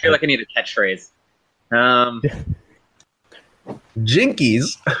go. I feel like I need a catchphrase.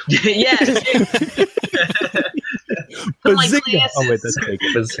 Jinkies. Yeah. Put my Bazinga! Oh wait, glasses.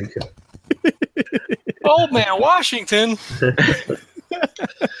 that's fake. Old man Washington.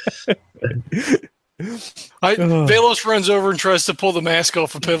 Velos runs over and tries to pull the mask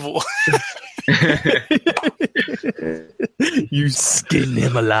off of Pivotal. You skin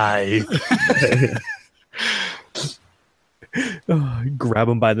him alive. Grab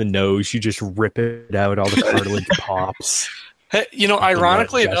him by the nose. You just rip it out. All the cartilage pops. Hey,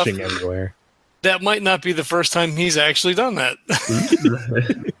 ironically Blood enough, gushing everywhere. that might not be the first time he's actually done that.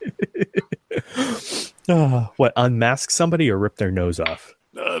 What? Unmask somebody or rip their nose off?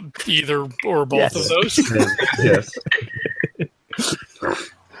 Either or both Yes. of those. Yes.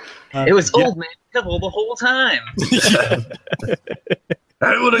 It was old man Pibble the whole time.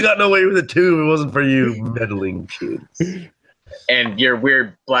 I would have gotten away with it too if it wasn't for you meddling kids. And your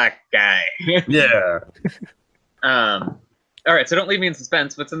weird black guy. Yeah. All right, so don't leave me in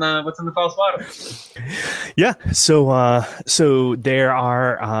suspense. What's in the false bottom? Yeah. So there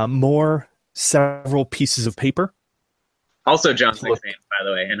are several pieces of paper. Also, John's nickname, by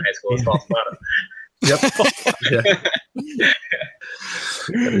the way, in high school is false bottom. Yep. Yeah.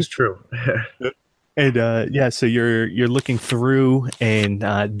 That is true. And so you're looking through, and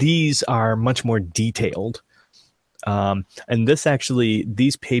these are much more detailed. And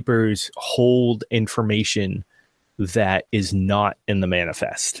these papers hold information that is not in the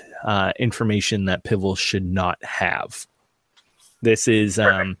manifest, information that Pivotal should not have. This is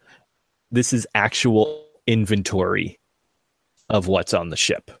actual inventory of what's on the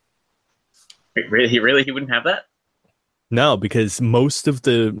ship. Wait, he wouldn't have that? No, because most of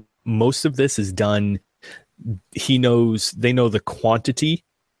this is done. They know the quantity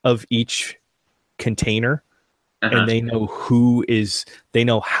of each container, and they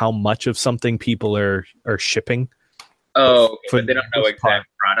know how much of something people are shipping. Oh, okay, For but they don't know the most exact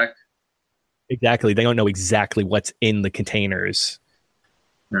product. Exactly. They don't know exactly what's in the containers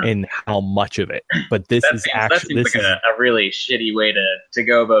and how much of it. But this That is seems actually like a really shitty way to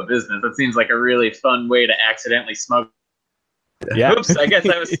go about business. That seems like a really fun way to accidentally smuggle Yeah. Oops, I guess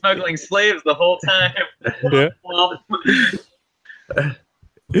I was smuggling slaves the whole time. Yeah. Well,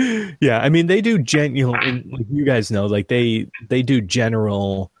 Yeah, I mean they do like you guys know, like they do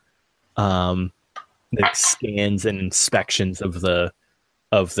general like scans and inspections of the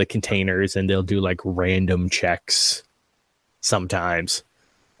containers, and they'll do like random checks sometimes.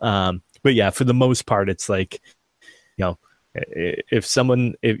 But yeah, for the most part it's like, you know, if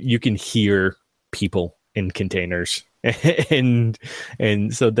you can hear people in containers and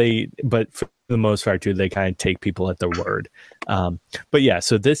so but for the most part too, they kind of take people at their word. But yeah,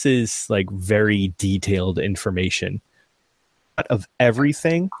 so this is like very detailed information. Not of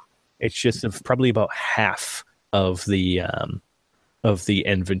everything, it's just of probably about half of the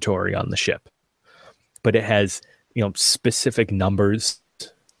inventory on the ship. But it has, you know, specific numbers,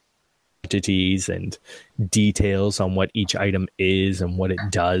 entities, and details on what each item is and what it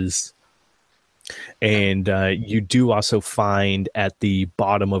does. And you do also find at the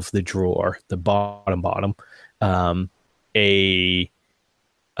bottom of the drawer, the bottom, a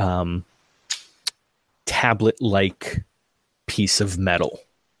tablet-like piece of metal.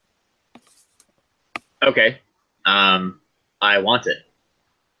 okay. I want it.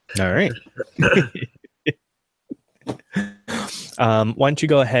 All right. Why don't you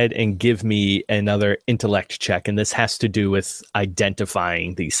go ahead and give me another intellect check, and this has to do with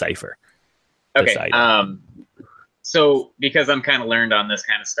identifying the cipher. Okay. So because I'm kind of learned on this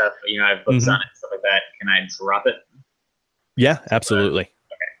kind of stuff, you know, I have books on it and stuff like that. Can I drop it? Yeah, absolutely.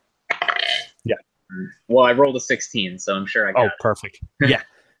 Well, I rolled a 16, so I'm sure I got it. Perfect. Yeah.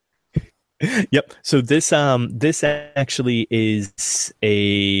 Yep. So this actually is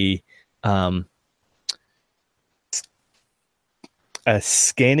a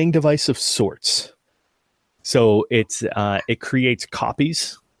scanning device of sorts. So it creates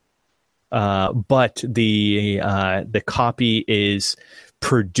copies, but the copy is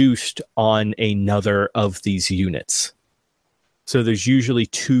produced on another of these units. So there's usually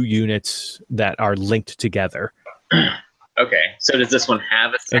 2 units that are linked together. Okay. So does this one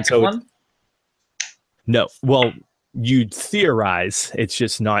have a second one? No. Well, you'd theorize it's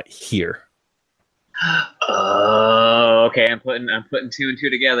just not here. Oh, okay. I'm putting 2 and 2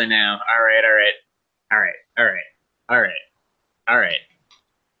 together now. All right.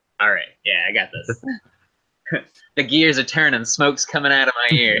 Yeah, I got this. The gears are turning. Smoke's coming out of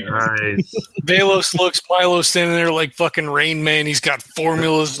my ears. Nice. Balos looks Milo standing there like fucking Rain Man. He's got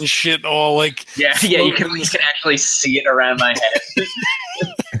formulas and shit all like Yeah. You can actually see it around my head.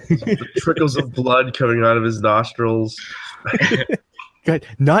 The trickles of blood coming out of his nostrils. God,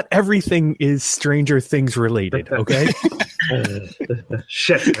 not everything is Stranger Things related, okay?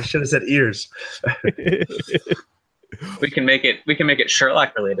 Shit, I should have said ears. We can make it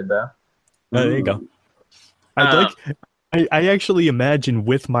Sherlock related though. There you go. I actually imagine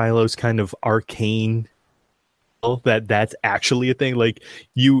with Milo's kind of arcane that's actually a thing. Like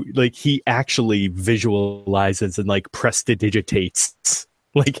he actually visualizes and like prestidigitates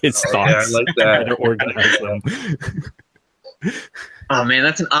like his thoughts. Yeah, I like that. To organize them. Oh man,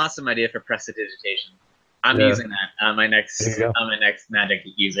 that's an awesome idea for prestidigitation. I'm using that on my next magic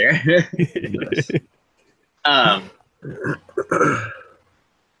user.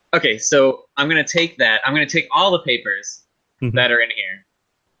 Okay, so I'm gonna take that. I'm gonna take all the papers that are in here,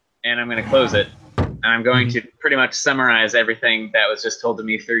 and I'm gonna close it. And I'm going to pretty much summarize everything that was just told to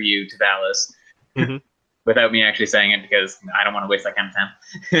me through you to Valis, without me actually saying it because I don't want to waste that kind of time.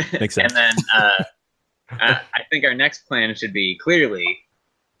 Makes sense. And then I think our next plan should be clearly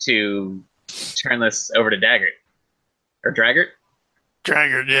to turn this over to Daggert or Draggart.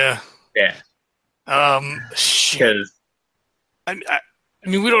 Draggart, yeah. Yeah. Shit. I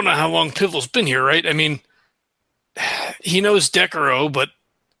mean, we don't know how long Pivel's been here, right? I mean, he knows Decaro, but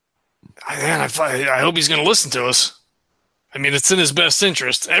man, I hope he's going to listen to us. I mean, it's in his best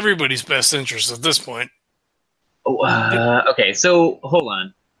interest, everybody's best interest at this point. Okay, so hold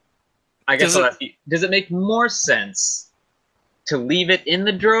on. I guess I'll ask you, does it make more sense to leave it in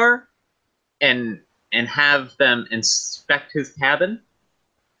the drawer and have them inspect his cabin?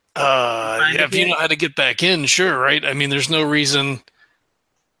 Yeah, if you know how to get back in, sure, right? I mean, there's no reason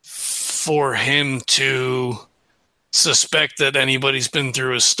for him to suspect that anybody's been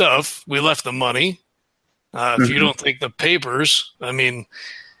through his stuff. We left the money. If you don't take the papers, I mean,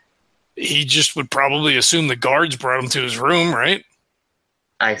 he just would probably assume the guards brought him to his room, right?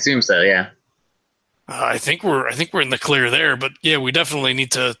 I assume so, yeah. I think we're in the clear there, but yeah, we definitely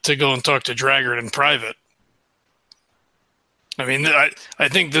need to go and talk to Draggart in private. I mean, I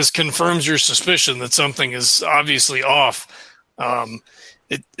think this confirms your suspicion that something is obviously off.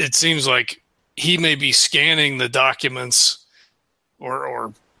 It seems like he may be scanning the documents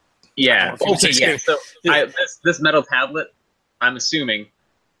or Yeah. Okay. Yeah. So Yeah. this metal tablet, I'm assuming,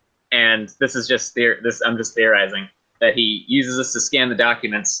 and this is just I'm just theorizing that he uses this to scan the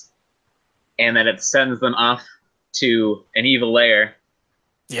documents, and then it sends them off to an evil layer,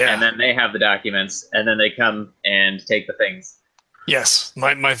 yeah. and then they have the documents, and then they come and take the things. Yes,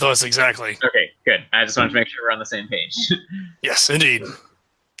 my thoughts exactly. Okay, good. I just wanted to make sure we're on the same page. Yes, indeed.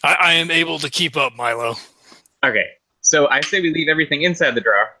 I am able to keep up, Milo. Okay, so I say we leave everything inside the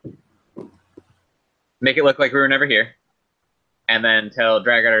drawer, make it look like we were never here, and then tell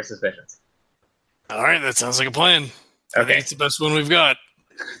Dragot our suspicions. All right, that sounds like a plan. I Okay. think it's the best one we've got.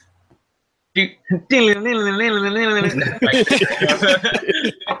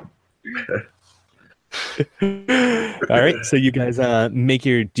 All right, so you guys make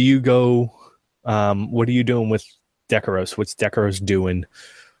your. Do you go? What are you doing with Decaros? What's Decaros doing?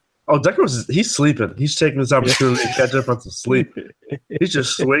 Oh, he's sleeping. He's taking this opportunity to catch up on some sleep. He's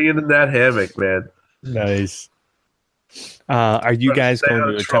just swinging in that hammock, man. Nice. Are you guys Stay going out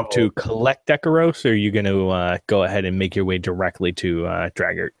to of attempt to trouble. collect Decaros, or are you going to go ahead and make your way directly to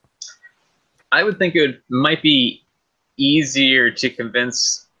Draggart? I would think might be easier to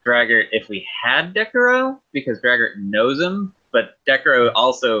convince Draggart if we had Decaro, because Draggart knows him, but Decaro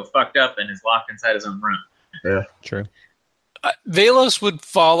also fucked up and is locked inside his own room. Yeah. True. Velos would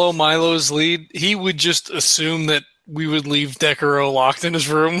follow Milo's lead. He would just assume that we would leave Decaro locked in his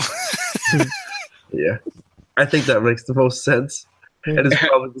room. Yeah. I think that makes the most sense. And it's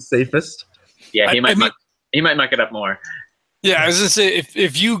probably the safest. Yeah, he I might mean- muck it up more. Yeah, I was gonna say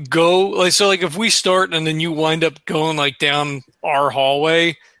if you go like if we start and then you wind up going like down our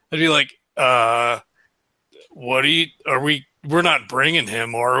hallway, I'd be like, we're not bringing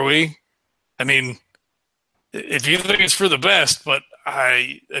him, are we? I mean, if you think it's for the best, but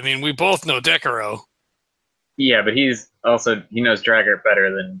I mean, we both know Decaro. Yeah, but he knows Draggart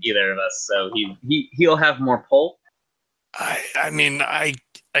better than either of us, so he'll have more pull. I mean, I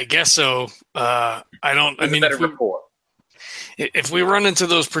guess so. I don't. I There's a mean, better rapport. if we run into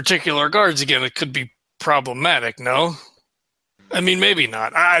those particular guards again, it could be problematic. No, I mean, maybe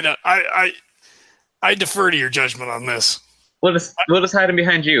not. I defer to your judgment on this. We'll just hide him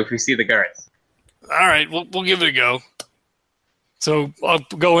behind you if we see the guards. All right, we'll give it a go. So I'll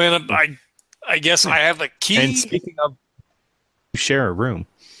go in. I guess I have a key. And speaking of, you share a room.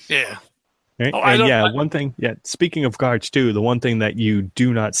 Yeah. Right? Oh, I And don't- yeah, I- one thing. Yeah, speaking of guards too, the one thing that you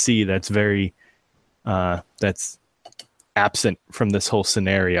do not see that's very, that's absent from this whole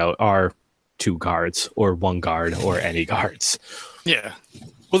scenario are 2 guards or 1 guard or any guards. Yeah.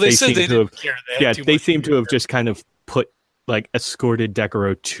 Well, they said seem they to didn't care. They had too They much seem to have care. just kind of escorted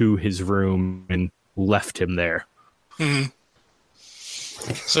Decaro to his room and left him there. Mhm.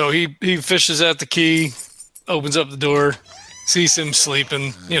 So he fishes out the key, opens up the door, sees him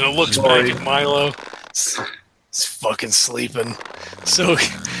sleeping. Looks back at Milo. He's fucking sleeping. So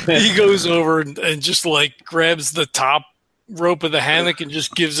he goes over and just grabs the top rope of the hammock and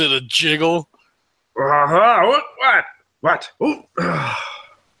just gives it a jiggle. What? Oh.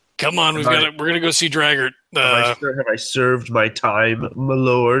 Come on, we're gonna go see Draggart. Have I served my time, my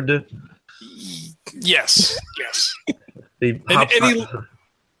lord? Yes. He hops and he- on-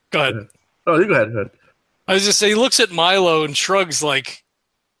 Go ahead. Oh, you go ahead. I was just saying, he looks at Milo and shrugs, trying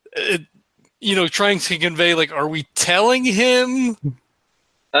to convey, are we telling him?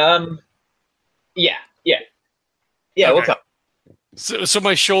 Yeah, we'll Okay. talk. So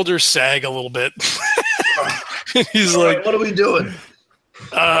my shoulders sag a little bit. He's All like, right, what are we doing?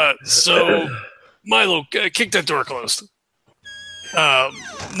 so Milo, kick that door closed.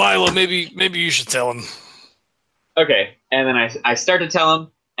 Milo, maybe you should tell him. Okay, and then I start to tell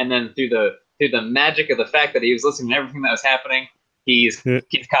him, and then through the magic of the fact that he was listening to everything that was happening, he's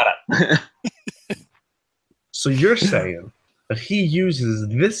caught up. So you're saying that he uses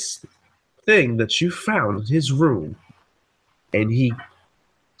this thing that you found in his room, and he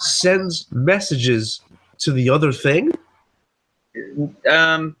sends messages to the other thing?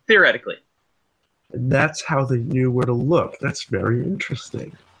 Theoretically. And that's how they knew where to look. That's very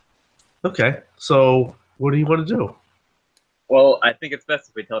interesting. Okay, so what do you want to do? Well, I think it's best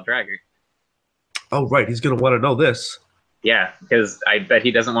if we tell Draggart. Oh, right, he's going to want to know this. Yeah, because I bet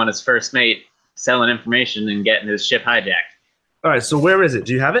he doesn't want his first mate selling information and getting his ship hijacked. All right, so where is it?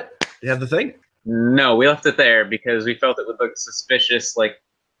 Do you have it? Do you have the thing? No, we left it there because we felt it would look suspicious.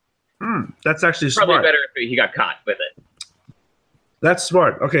 That's actually Probably smart. better if he got caught with it. That's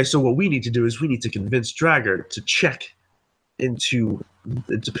smart. Okay, so what we need to do is we need to convince Draggart to check into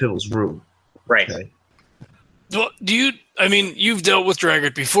Piddle's room. Right. Okay. Well, I mean, you've dealt with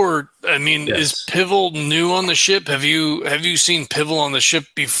Draggart before. I mean, Yes. is Pivel new on the ship? Have you seen Pivel on the ship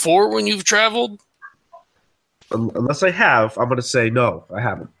before when you've traveled? Unless I have, I'm going to say no, I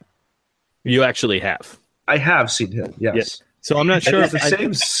haven't. You actually have. I have seen him, yes. Yes. So I'm not And sure he's if the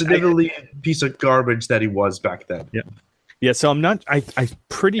same snivelly piece of garbage that he was back then. Yeah, so I'm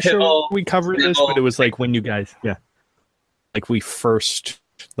pretty sure Pivel, we covered this, but it was like when you guys, like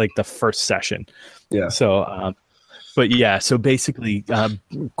the first session. Yeah. So, but yeah, so basically,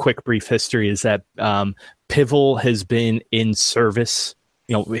 quick brief history is that Pivel has been in service.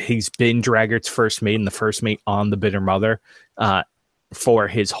 You know, he's been Draggart's first mate and the first mate on the Bitter Mother for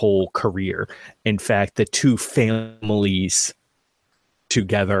his whole career. In fact, the two families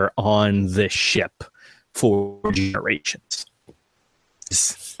together on this ship for generations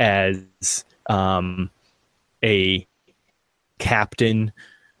as a captain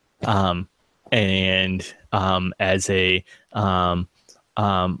and as a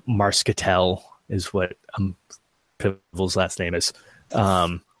Marscatel is what Pivel's last name is,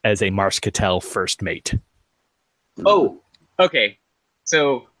 as a Marscatel first mate. Oh, okay.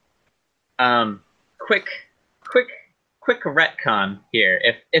 So, quick retcon here,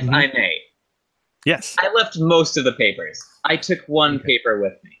 if I may. Yes. I left most of the papers. I took one paper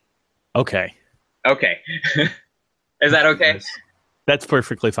with me. Okay. Okay. Is that okay? That's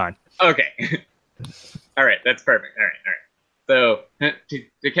perfectly fine. Okay. All right, that's perfect. All right. So,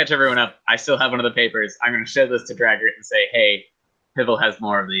 to catch everyone up, I still have one of the papers. I'm going to show this to Draggart and say, hey, Pivel has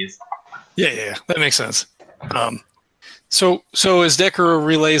more of these. Yeah, that makes sense. So as Decker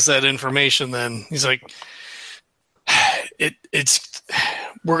relays that information, then he's like, it's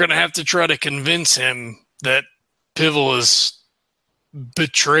we're gonna have to try to convince him that Pivel has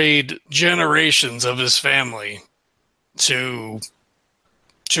betrayed generations of his family to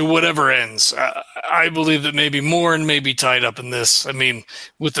whatever ends. I believe that maybe Morin may be tied up in this. I mean,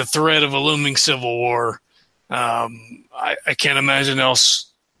 with the threat of a looming civil war, I can't imagine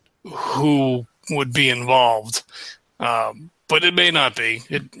else who would be involved. But it may not be.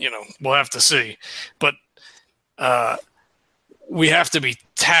 We'll have to see. But we have to be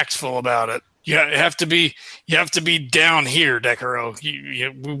tactful about it. You have to be down here, Decaro.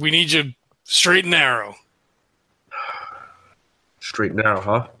 We need you straight and narrow. Straight now,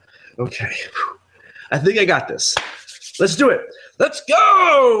 huh? Okay. I think I got this. Let's do it. Let's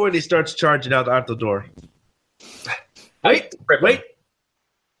go! And he starts charging out the door. Wait.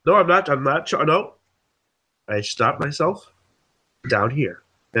 No, I'm not. No. I stop myself down here.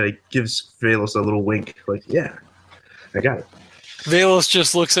 And he gives Velos a little wink. Like, yeah, I got it. Velos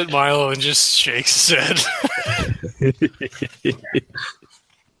just looks at Milo and just shakes his head.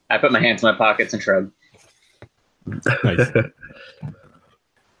 I put my hands in my pockets and shrug. Nice.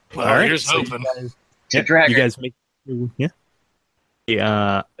 Well, All right, here's so hoping. You guys make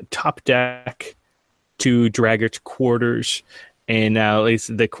top deck to Draggart's quarters, and at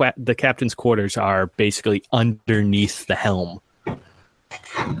least the captain's quarters are basically underneath the helm.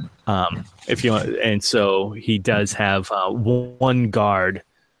 If you want, and so he does have one guard,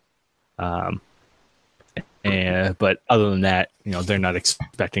 but other than that, they're not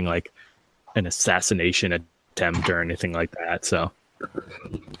expecting like an assassination attempt or anything like that. So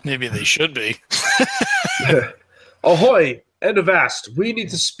Maybe they should be. Ahoy! End of Ast. We need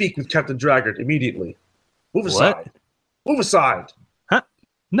to speak with Captain Draggart immediately. Move aside. What? Move aside. Huh?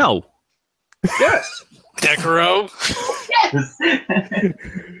 No. Yes. Decaro.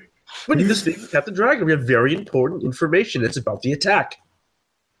 We need to speak with Captain Draggart. We have very important information. It's about the attack.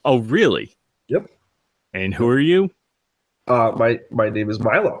 Oh, really? Yep. And who are you? My name is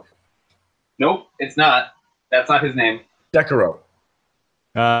Milo. Nope, it's not. That's not his name. Decaro.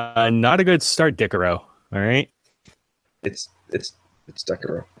 Not a good start, Dicaro. All right. It's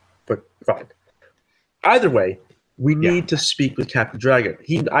Decaro. But fine. Either way, we need to speak with Captain Draggart.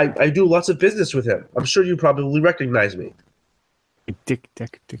 I do lots of business with him. I'm sure you probably recognize me. Dick.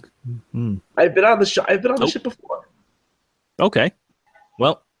 I've been on the ship before. Okay.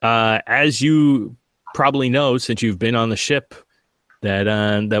 Well, as you probably know, since you've been on the ship,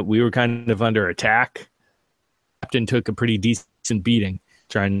 that we were kind of under attack. Captain took a pretty decent beating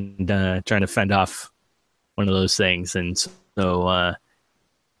trying to fend off one of those things, and so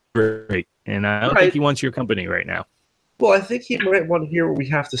great. And I don't think he wants your company right now. Well, I think he might want to hear what we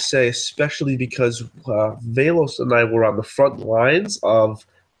have to say, especially because Velos and I were on the front lines of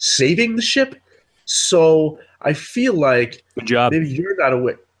saving the ship. So I feel like Good job. maybe you're not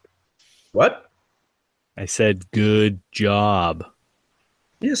aware. What? I said good job.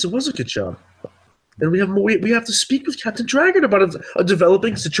 Yes, it was a good job. And we have to speak with Captain Dragon about a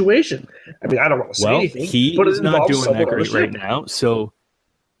developing situation. I mean, I don't want to say anything. He but it is not involves doing someone that on the great right ship. now. So,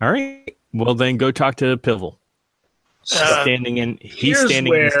 all right. Well, then go talk to Pivel. He's standing in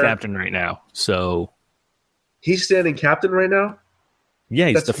as captain right now. So he's standing captain right now. yeah,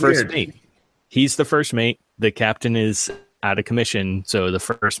 he's That's the first weird. mate. He's the first mate. The captain is out of commission, so the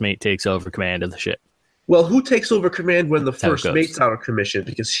first mate takes over command of the ship. Well, who takes over command when the That's how it first goes. mate's out of commission?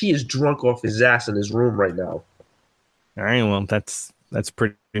 Because he is drunk off his ass in his room right now. All right. Well, that's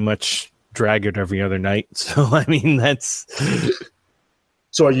pretty much Dragon every other night. So I mean, that's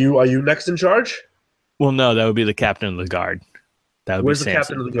So are you next in charge? well, no, that would be the captain of the guard. That would Where's be the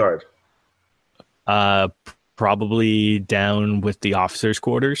Samson. captain of the guard? Probably down with the officers'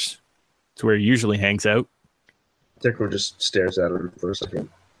 quarters. It's where he usually hangs out. Decker just stares at him for a second.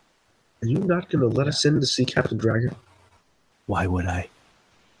 Are you not going to let us in to see Captain Dragon? Why would I?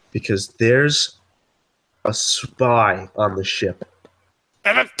 Because there's a spy on the ship.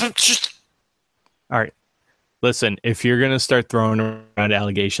 All right. Listen, if you're gonna start throwing around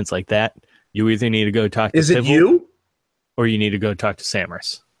allegations like that, you either need to go talk to Is it Pivel you? or you need to go talk to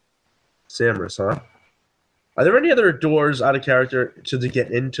Samras. Samras, huh? Are there any other doors out of character to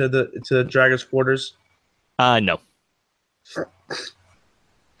get into to Dragon's quarters? No.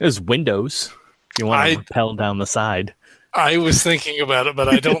 There's windows. If you want to rappel down the side. I was thinking about it, but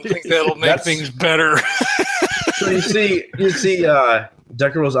I don't think that'll make things better. So you see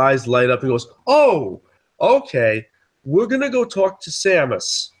Decker's eyes light up. He goes, "Oh, okay. We're gonna go talk to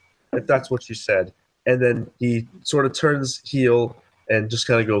Samus, if that's what you said." And then he sort of turns heel and just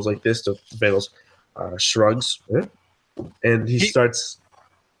kind of goes like this to Vandals, shrugs, and he starts.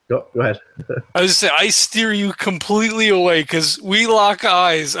 Go ahead. I was saying, I steer you completely away because we lock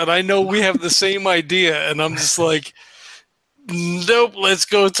eyes, and I know we have the same idea, and I'm just like, nope. Let's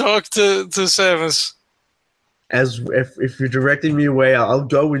go talk to Samus. As if you're directing me away, I'll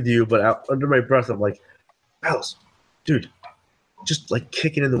go with you. But under my breath, I'm like, Alice, dude, just like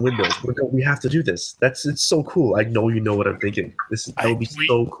kicking in the windows. We have to do this. It's so cool. I know you know what I'm thinking. That would be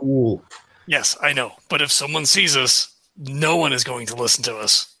so cool. Yes, I know. But if someone sees us, no one is going to listen to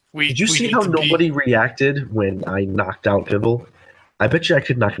us. Did you see how nobody reacted when I knocked out Pibble? I bet you I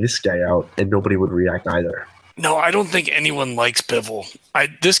could knock this guy out and nobody would react either. No, I don't think anyone likes Pivel.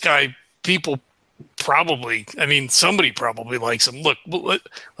 This guy, people probably, I mean, somebody probably likes him. Look,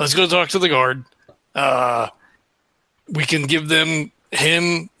 let's go talk to the guard. We can give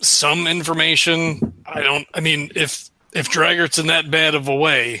him some information. If Draggert's in that bad of a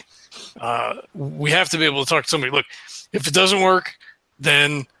way, we have to be able to talk to somebody. Look, if it doesn't work,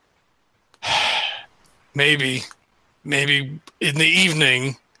 then maybe in the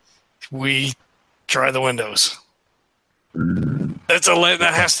evening we try the windows.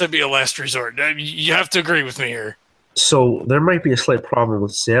 That has to be a last resort. You have to agree with me here. So there might be a slight problem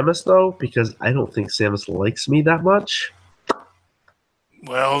with Samus, though, because I don't think Samus likes me that much.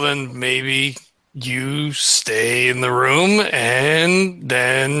 Well, then maybe you stay in the room, and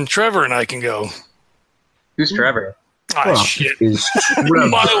then Trevor and I can go. Who's Trevor? Shit. Is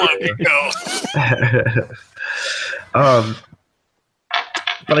Milo can go.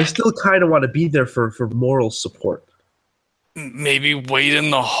 But I still kind of want to be there for moral support. Maybe wait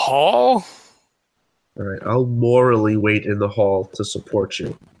in the hall? All right, I'll morally wait in the hall to support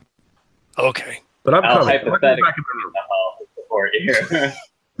you. Okay. But I'm I'll coming. hypothetically in the hall to support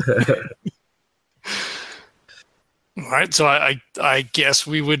you. All right, so I guess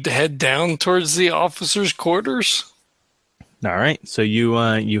we would head down towards the officers' quarters. All right. So you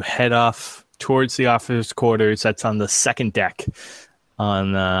head off towards the officers' quarters. That's on the second deck.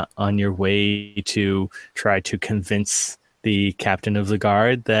 On your way to try to convince the captain of the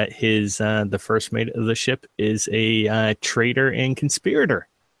guard that his the first mate of the ship is a traitor and conspirator.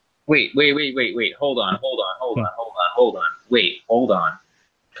 Wait. Hold on. Wait, hold on.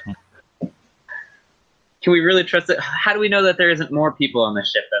 Can we really trust it? How do we know that there isn't more people on the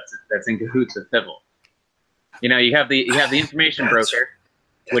ship that's in cahoots with Pibble? You know, you have the information broker,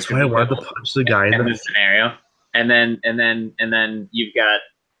 That's why I wanted to punch the guy in this scenario, and then you've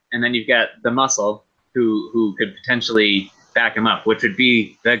got the muscle who could potentially back him up, which would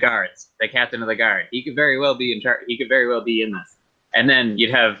be the guards, the captain of the guard. He could very well be in charge. He could very well be in this, and then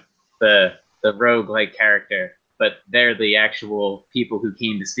you'd have the rogue-like character, but they're the actual people who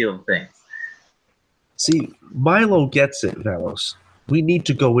came to steal things. See, Milo gets it, Valos. We need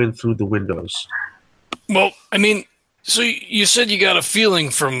to go in through the windows. Well, I mean, so you said you got a feeling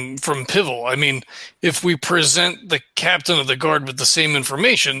from Pivel. I mean, if we present the captain of the guard with the same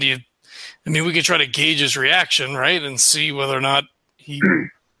information, we could try to gauge his reaction, right, and see whether or not he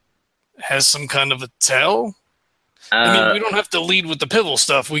has some kind of a tell? I mean, we don't have to lead with the pivotal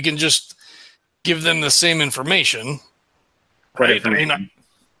stuff. We can just give them the same information. Right? I mean,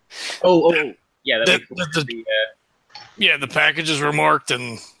 yeah, the packages were marked,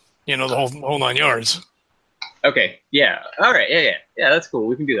 and the whole 9 yards. Okay, yeah, all right, yeah, that's cool.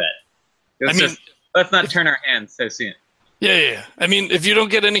 We can do that. Let's not turn our hands so soon. Yeah. I mean, if you don't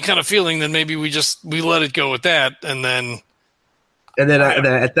get any kind of feeling, then maybe we let it go with that, and then. And then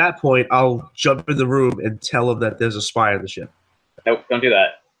at that point, I'll jump in the room and tell them that there's a spy on the ship. Nope, don't do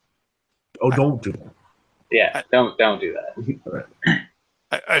that. Oh, don't do that. Yeah, don't do that. All right.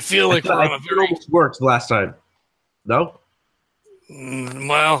 I feel like we're on a very. It almost worked last time. No?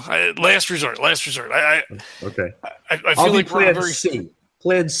 Well, last resort. Okay. I feel like we're on a very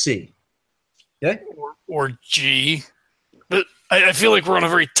Plan C. Okay? Or G. But I feel like we're on a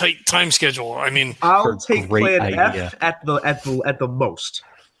very tight time schedule. I mean, I'll take Plan idea. F at the most.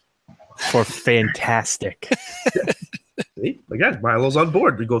 For fantastic. See? Again, Milo's on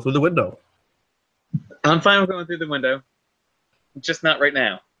board. We go through the window. I'm fine with going through the window. Just not right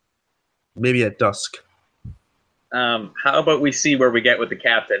now. Maybe at dusk. How about we see where we get with the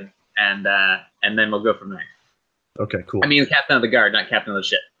captain, and then we'll go from there. Okay, cool. I mean, the captain of the guard, not captain of the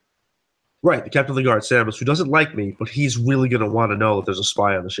ship. Right, the captain of the guard, Samus, who doesn't like me, but he's really going to want to know that there's a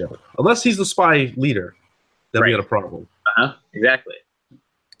spy on the ship. Unless he's the spy leader, then we got a problem. Exactly.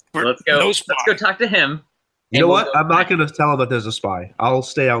 So let's go. Let's go talk to him. You know what? I'm not going to tell him that there's a spy. I'll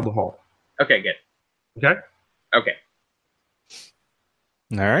stay out in the hall. Okay, good. Okay? Okay.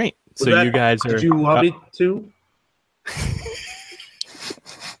 All right. So you guys are. Did you want me to?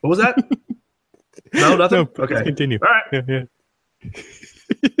 What was that? No, nothing? No, okay. Continue. All right. Yeah.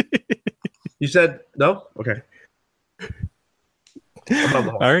 You said no? Okay. I'm on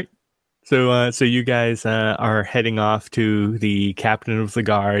the hall. All right. So you guys are heading off to the captain of the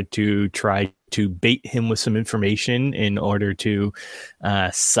guard to try to bait him with some information in order to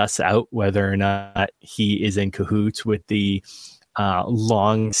suss out whether or not he is in cahoots with the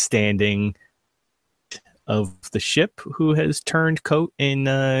long-standing of the ship who has turned coat and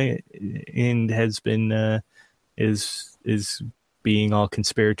has been is being all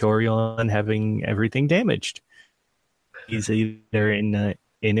conspiratorial and having everything damaged. He's either in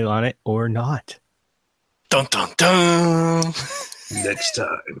on it or not. Dun dun dun. Next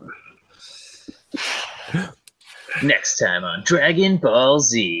time. Next time on Dragon Ball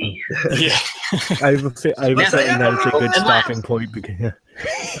Z. Yeah. I have a feeling that it's a good stopping point because.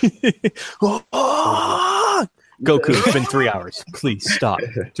 Goku, it's been 3 hours. Please stop.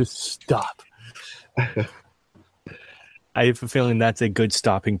 Just stop. I have a feeling that's a good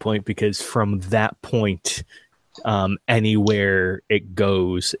stopping point because from that point, anywhere it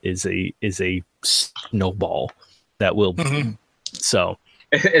goes is a snowball that will. Mm-hmm. So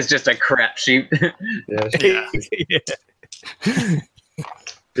it's just a crapshoot. Yeah.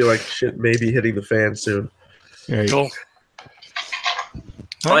 Feel like shit may be hitting the fan soon. Right. Cool.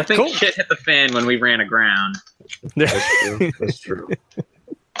 Well, I think shit hit the fan when we ran aground. That's true.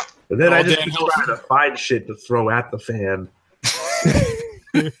 And then I just keep trying to find shit to throw at the fan.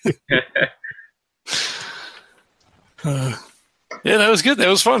 Yeah, that was good. That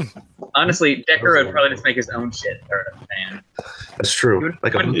was fun. Honestly, Decker would probably just make his own shit throw it at the fan. That's true. He wouldn't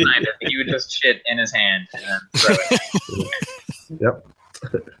find it. He would just shit in his hand and then throw it. Yep.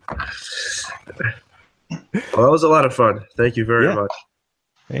 Well, that was a lot of fun. Thank you very much.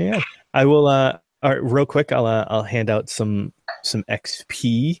 Yeah, I will. All right, real quick, I'll hand out some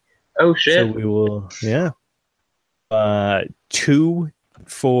XP. Oh shit! So we will, 2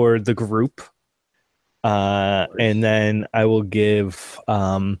 for the group, and then I will give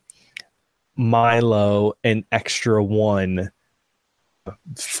Milo an extra 1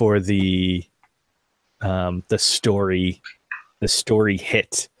 for the story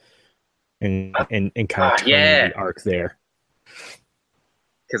hit, and kind of turning the arc there.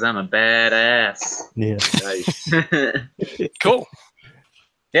 Because I'm a badass. Yeah. Nice. Cool.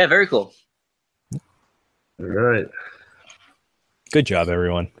 Yeah, very cool. All right. Good job,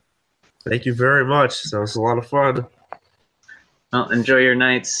 everyone. Thank you very much. That was a lot of fun. Well, enjoy your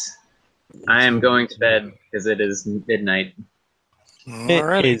nights. I am going to bed because it is midnight.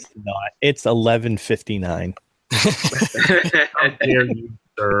 It is not. It's 11:59. How dare you,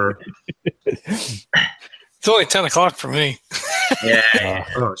 sir? It's only 10 o'clock for me. Yeah.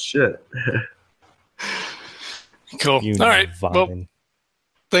 Oh, shit. Cool. All right. Well,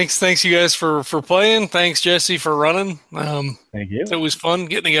 thanks you guys for playing. Thanks, Jesse, for running. Thank you. It was fun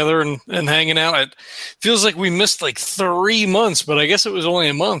getting together and hanging out. It feels like we missed like 3 months, but I guess it was only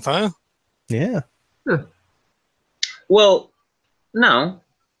a month, huh? Yeah. Well, no.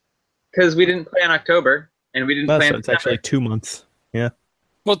 because we didn't play in October, and we didn't Well, play so in it's actually 2 months. Yeah.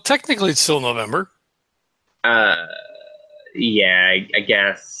 Well, technically, it's still November. Yeah, I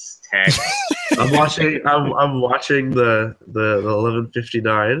guess. Tech. I'm watching the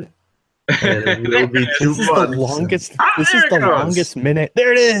 11:59, and it will be 2 This is the months. longest. Ah, This there is it the goes. longest minute.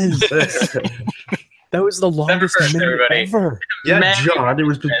 There it is. That was the longest 1st, minute everybody. ever. Yeah, Man, John, it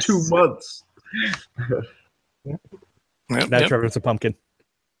was been 2 months. Yep, Now yep. Trevor's a pumpkin.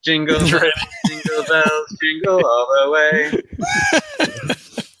 Jingle, That's right. jingle bells, jingle all the way.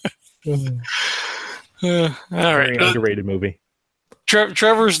 All Very right. underrated movie.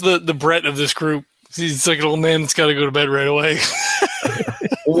 Trevor's the Brett of this group. He's like an old man that's got to go to bed right away.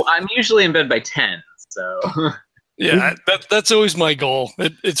 Well, I'm usually in bed by 10, so. Yeah, that's always my goal.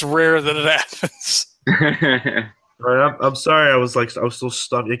 It's rare that it happens. All right, I'm sorry. I was still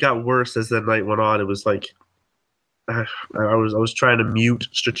stuck. It got worse as the night went on. It was like I was trying to mute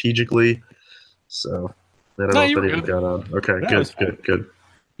strategically, so I don't know you if were anything good. got on. Okay, That good, was fine. good.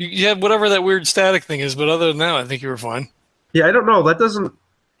 You had whatever that weird static thing is, but other than that, I think you were fine. Yeah, I don't know. That doesn't.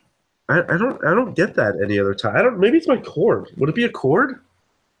 I don't get that any other time. I don't. Maybe it's my cord. Would it be a cord?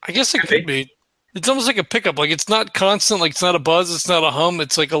 I guess it could be. It's almost like a pickup. Like it's not constant. Like it's not a buzz. It's not a hum.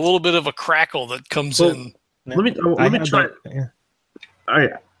 It's like a little bit of a crackle that comes Well, in. Let me had try. that- yeah. All right.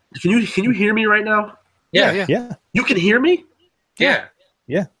 Can you hear me right now? Yeah. Yeah. You can hear me? Yeah.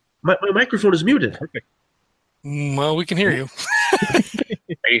 My microphone is muted. Perfect. Well, we can hear you.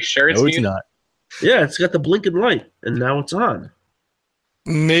 Are you sure it's No, it's muted? not. Yeah, it's got the blinking light, and now it's on.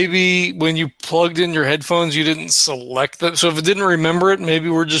 Maybe when you plugged in your headphones, you didn't select that. So if it didn't remember it, maybe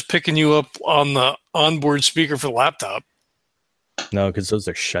we're just picking you up on the onboard speaker for the laptop. No, because those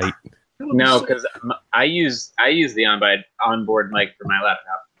are shite. No, because I use the onboard mic for my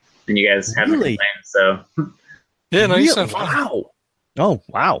laptop, and you guys haven't Really? complained. So Yeah, no, you Really? sound fine. Wow. Oh,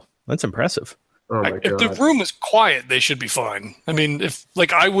 wow. That's impressive. Oh my If the god. room is quiet, they should be fine. I mean, if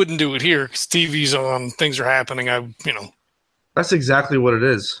like I wouldn't do it here because TV's on, things are happening. That's exactly what it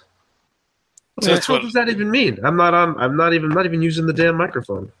is. What the That's hell what- does that even mean? I'm not even using the damn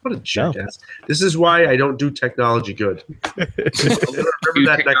microphone. What a jackass. This is why I don't do technology good. I'm gonna do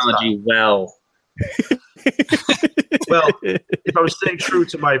remember that next time. technology well. Well, if I was staying true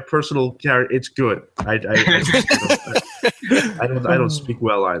to my personal character, it's good. I don't speak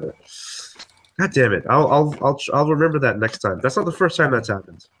well either. God damn it! I'll remember that next time. That's not the first time that's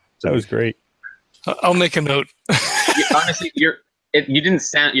happened. That was great. I'll make a note. Honestly, you didn't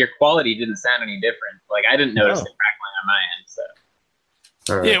sound. Your quality didn't sound any different. Like I didn't notice No. the crackling on my end. So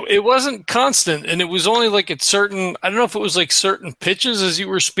All right. Yeah, it wasn't constant, and it was only like at certain. I don't know if it was like certain pitches as you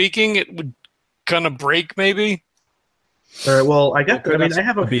were speaking, it would kind of break maybe. All right. Well, I got. It could I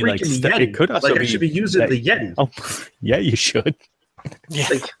have a also be like freaking st- Yeti. it could also like I be should be using that- the Yeti. Oh, yeah, you should. Yeah,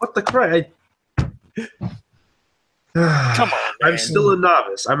 Like what the crap? come on, man. I'm still a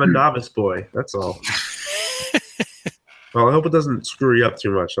novice. I'm a novice boy. That's all. Well, I hope it doesn't screw you up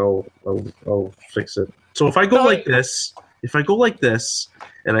too much. I'll fix it. So if I go like this,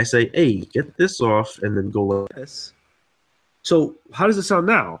 and I say, "Hey, get this off," and then go like this. So how does it sound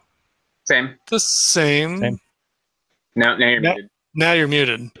now? same. The same. Same. Now you're No. muted. Now you're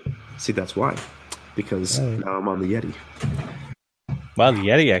muted. See, that's why. Because Right. now I'm on the Yeti. Wow, the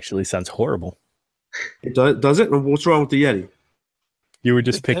Yeti actually sounds horrible. It does it? What's wrong with the Yeti? You were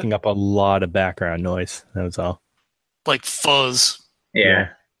just picking up a lot of background noise. That was all. Like fuzz. Yeah.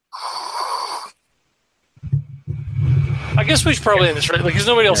 I guess we should probably end this right, because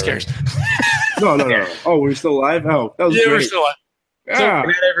nobody else cares. No. Yeah. Oh, we're still live? Oh, that was Yeah, we're great. still on. Ah. Good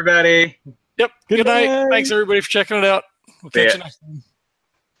night, everybody. Yep. Good Good night. night. Thanks everybody for checking it out. We'll catch Yeah. you next time.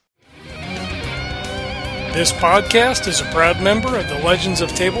 This podcast is a proud member of the Legends of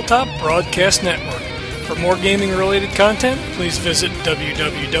Tabletop Broadcast Network. For more gaming related content, please visit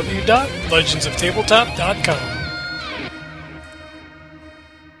www.legendsoftabletop.com.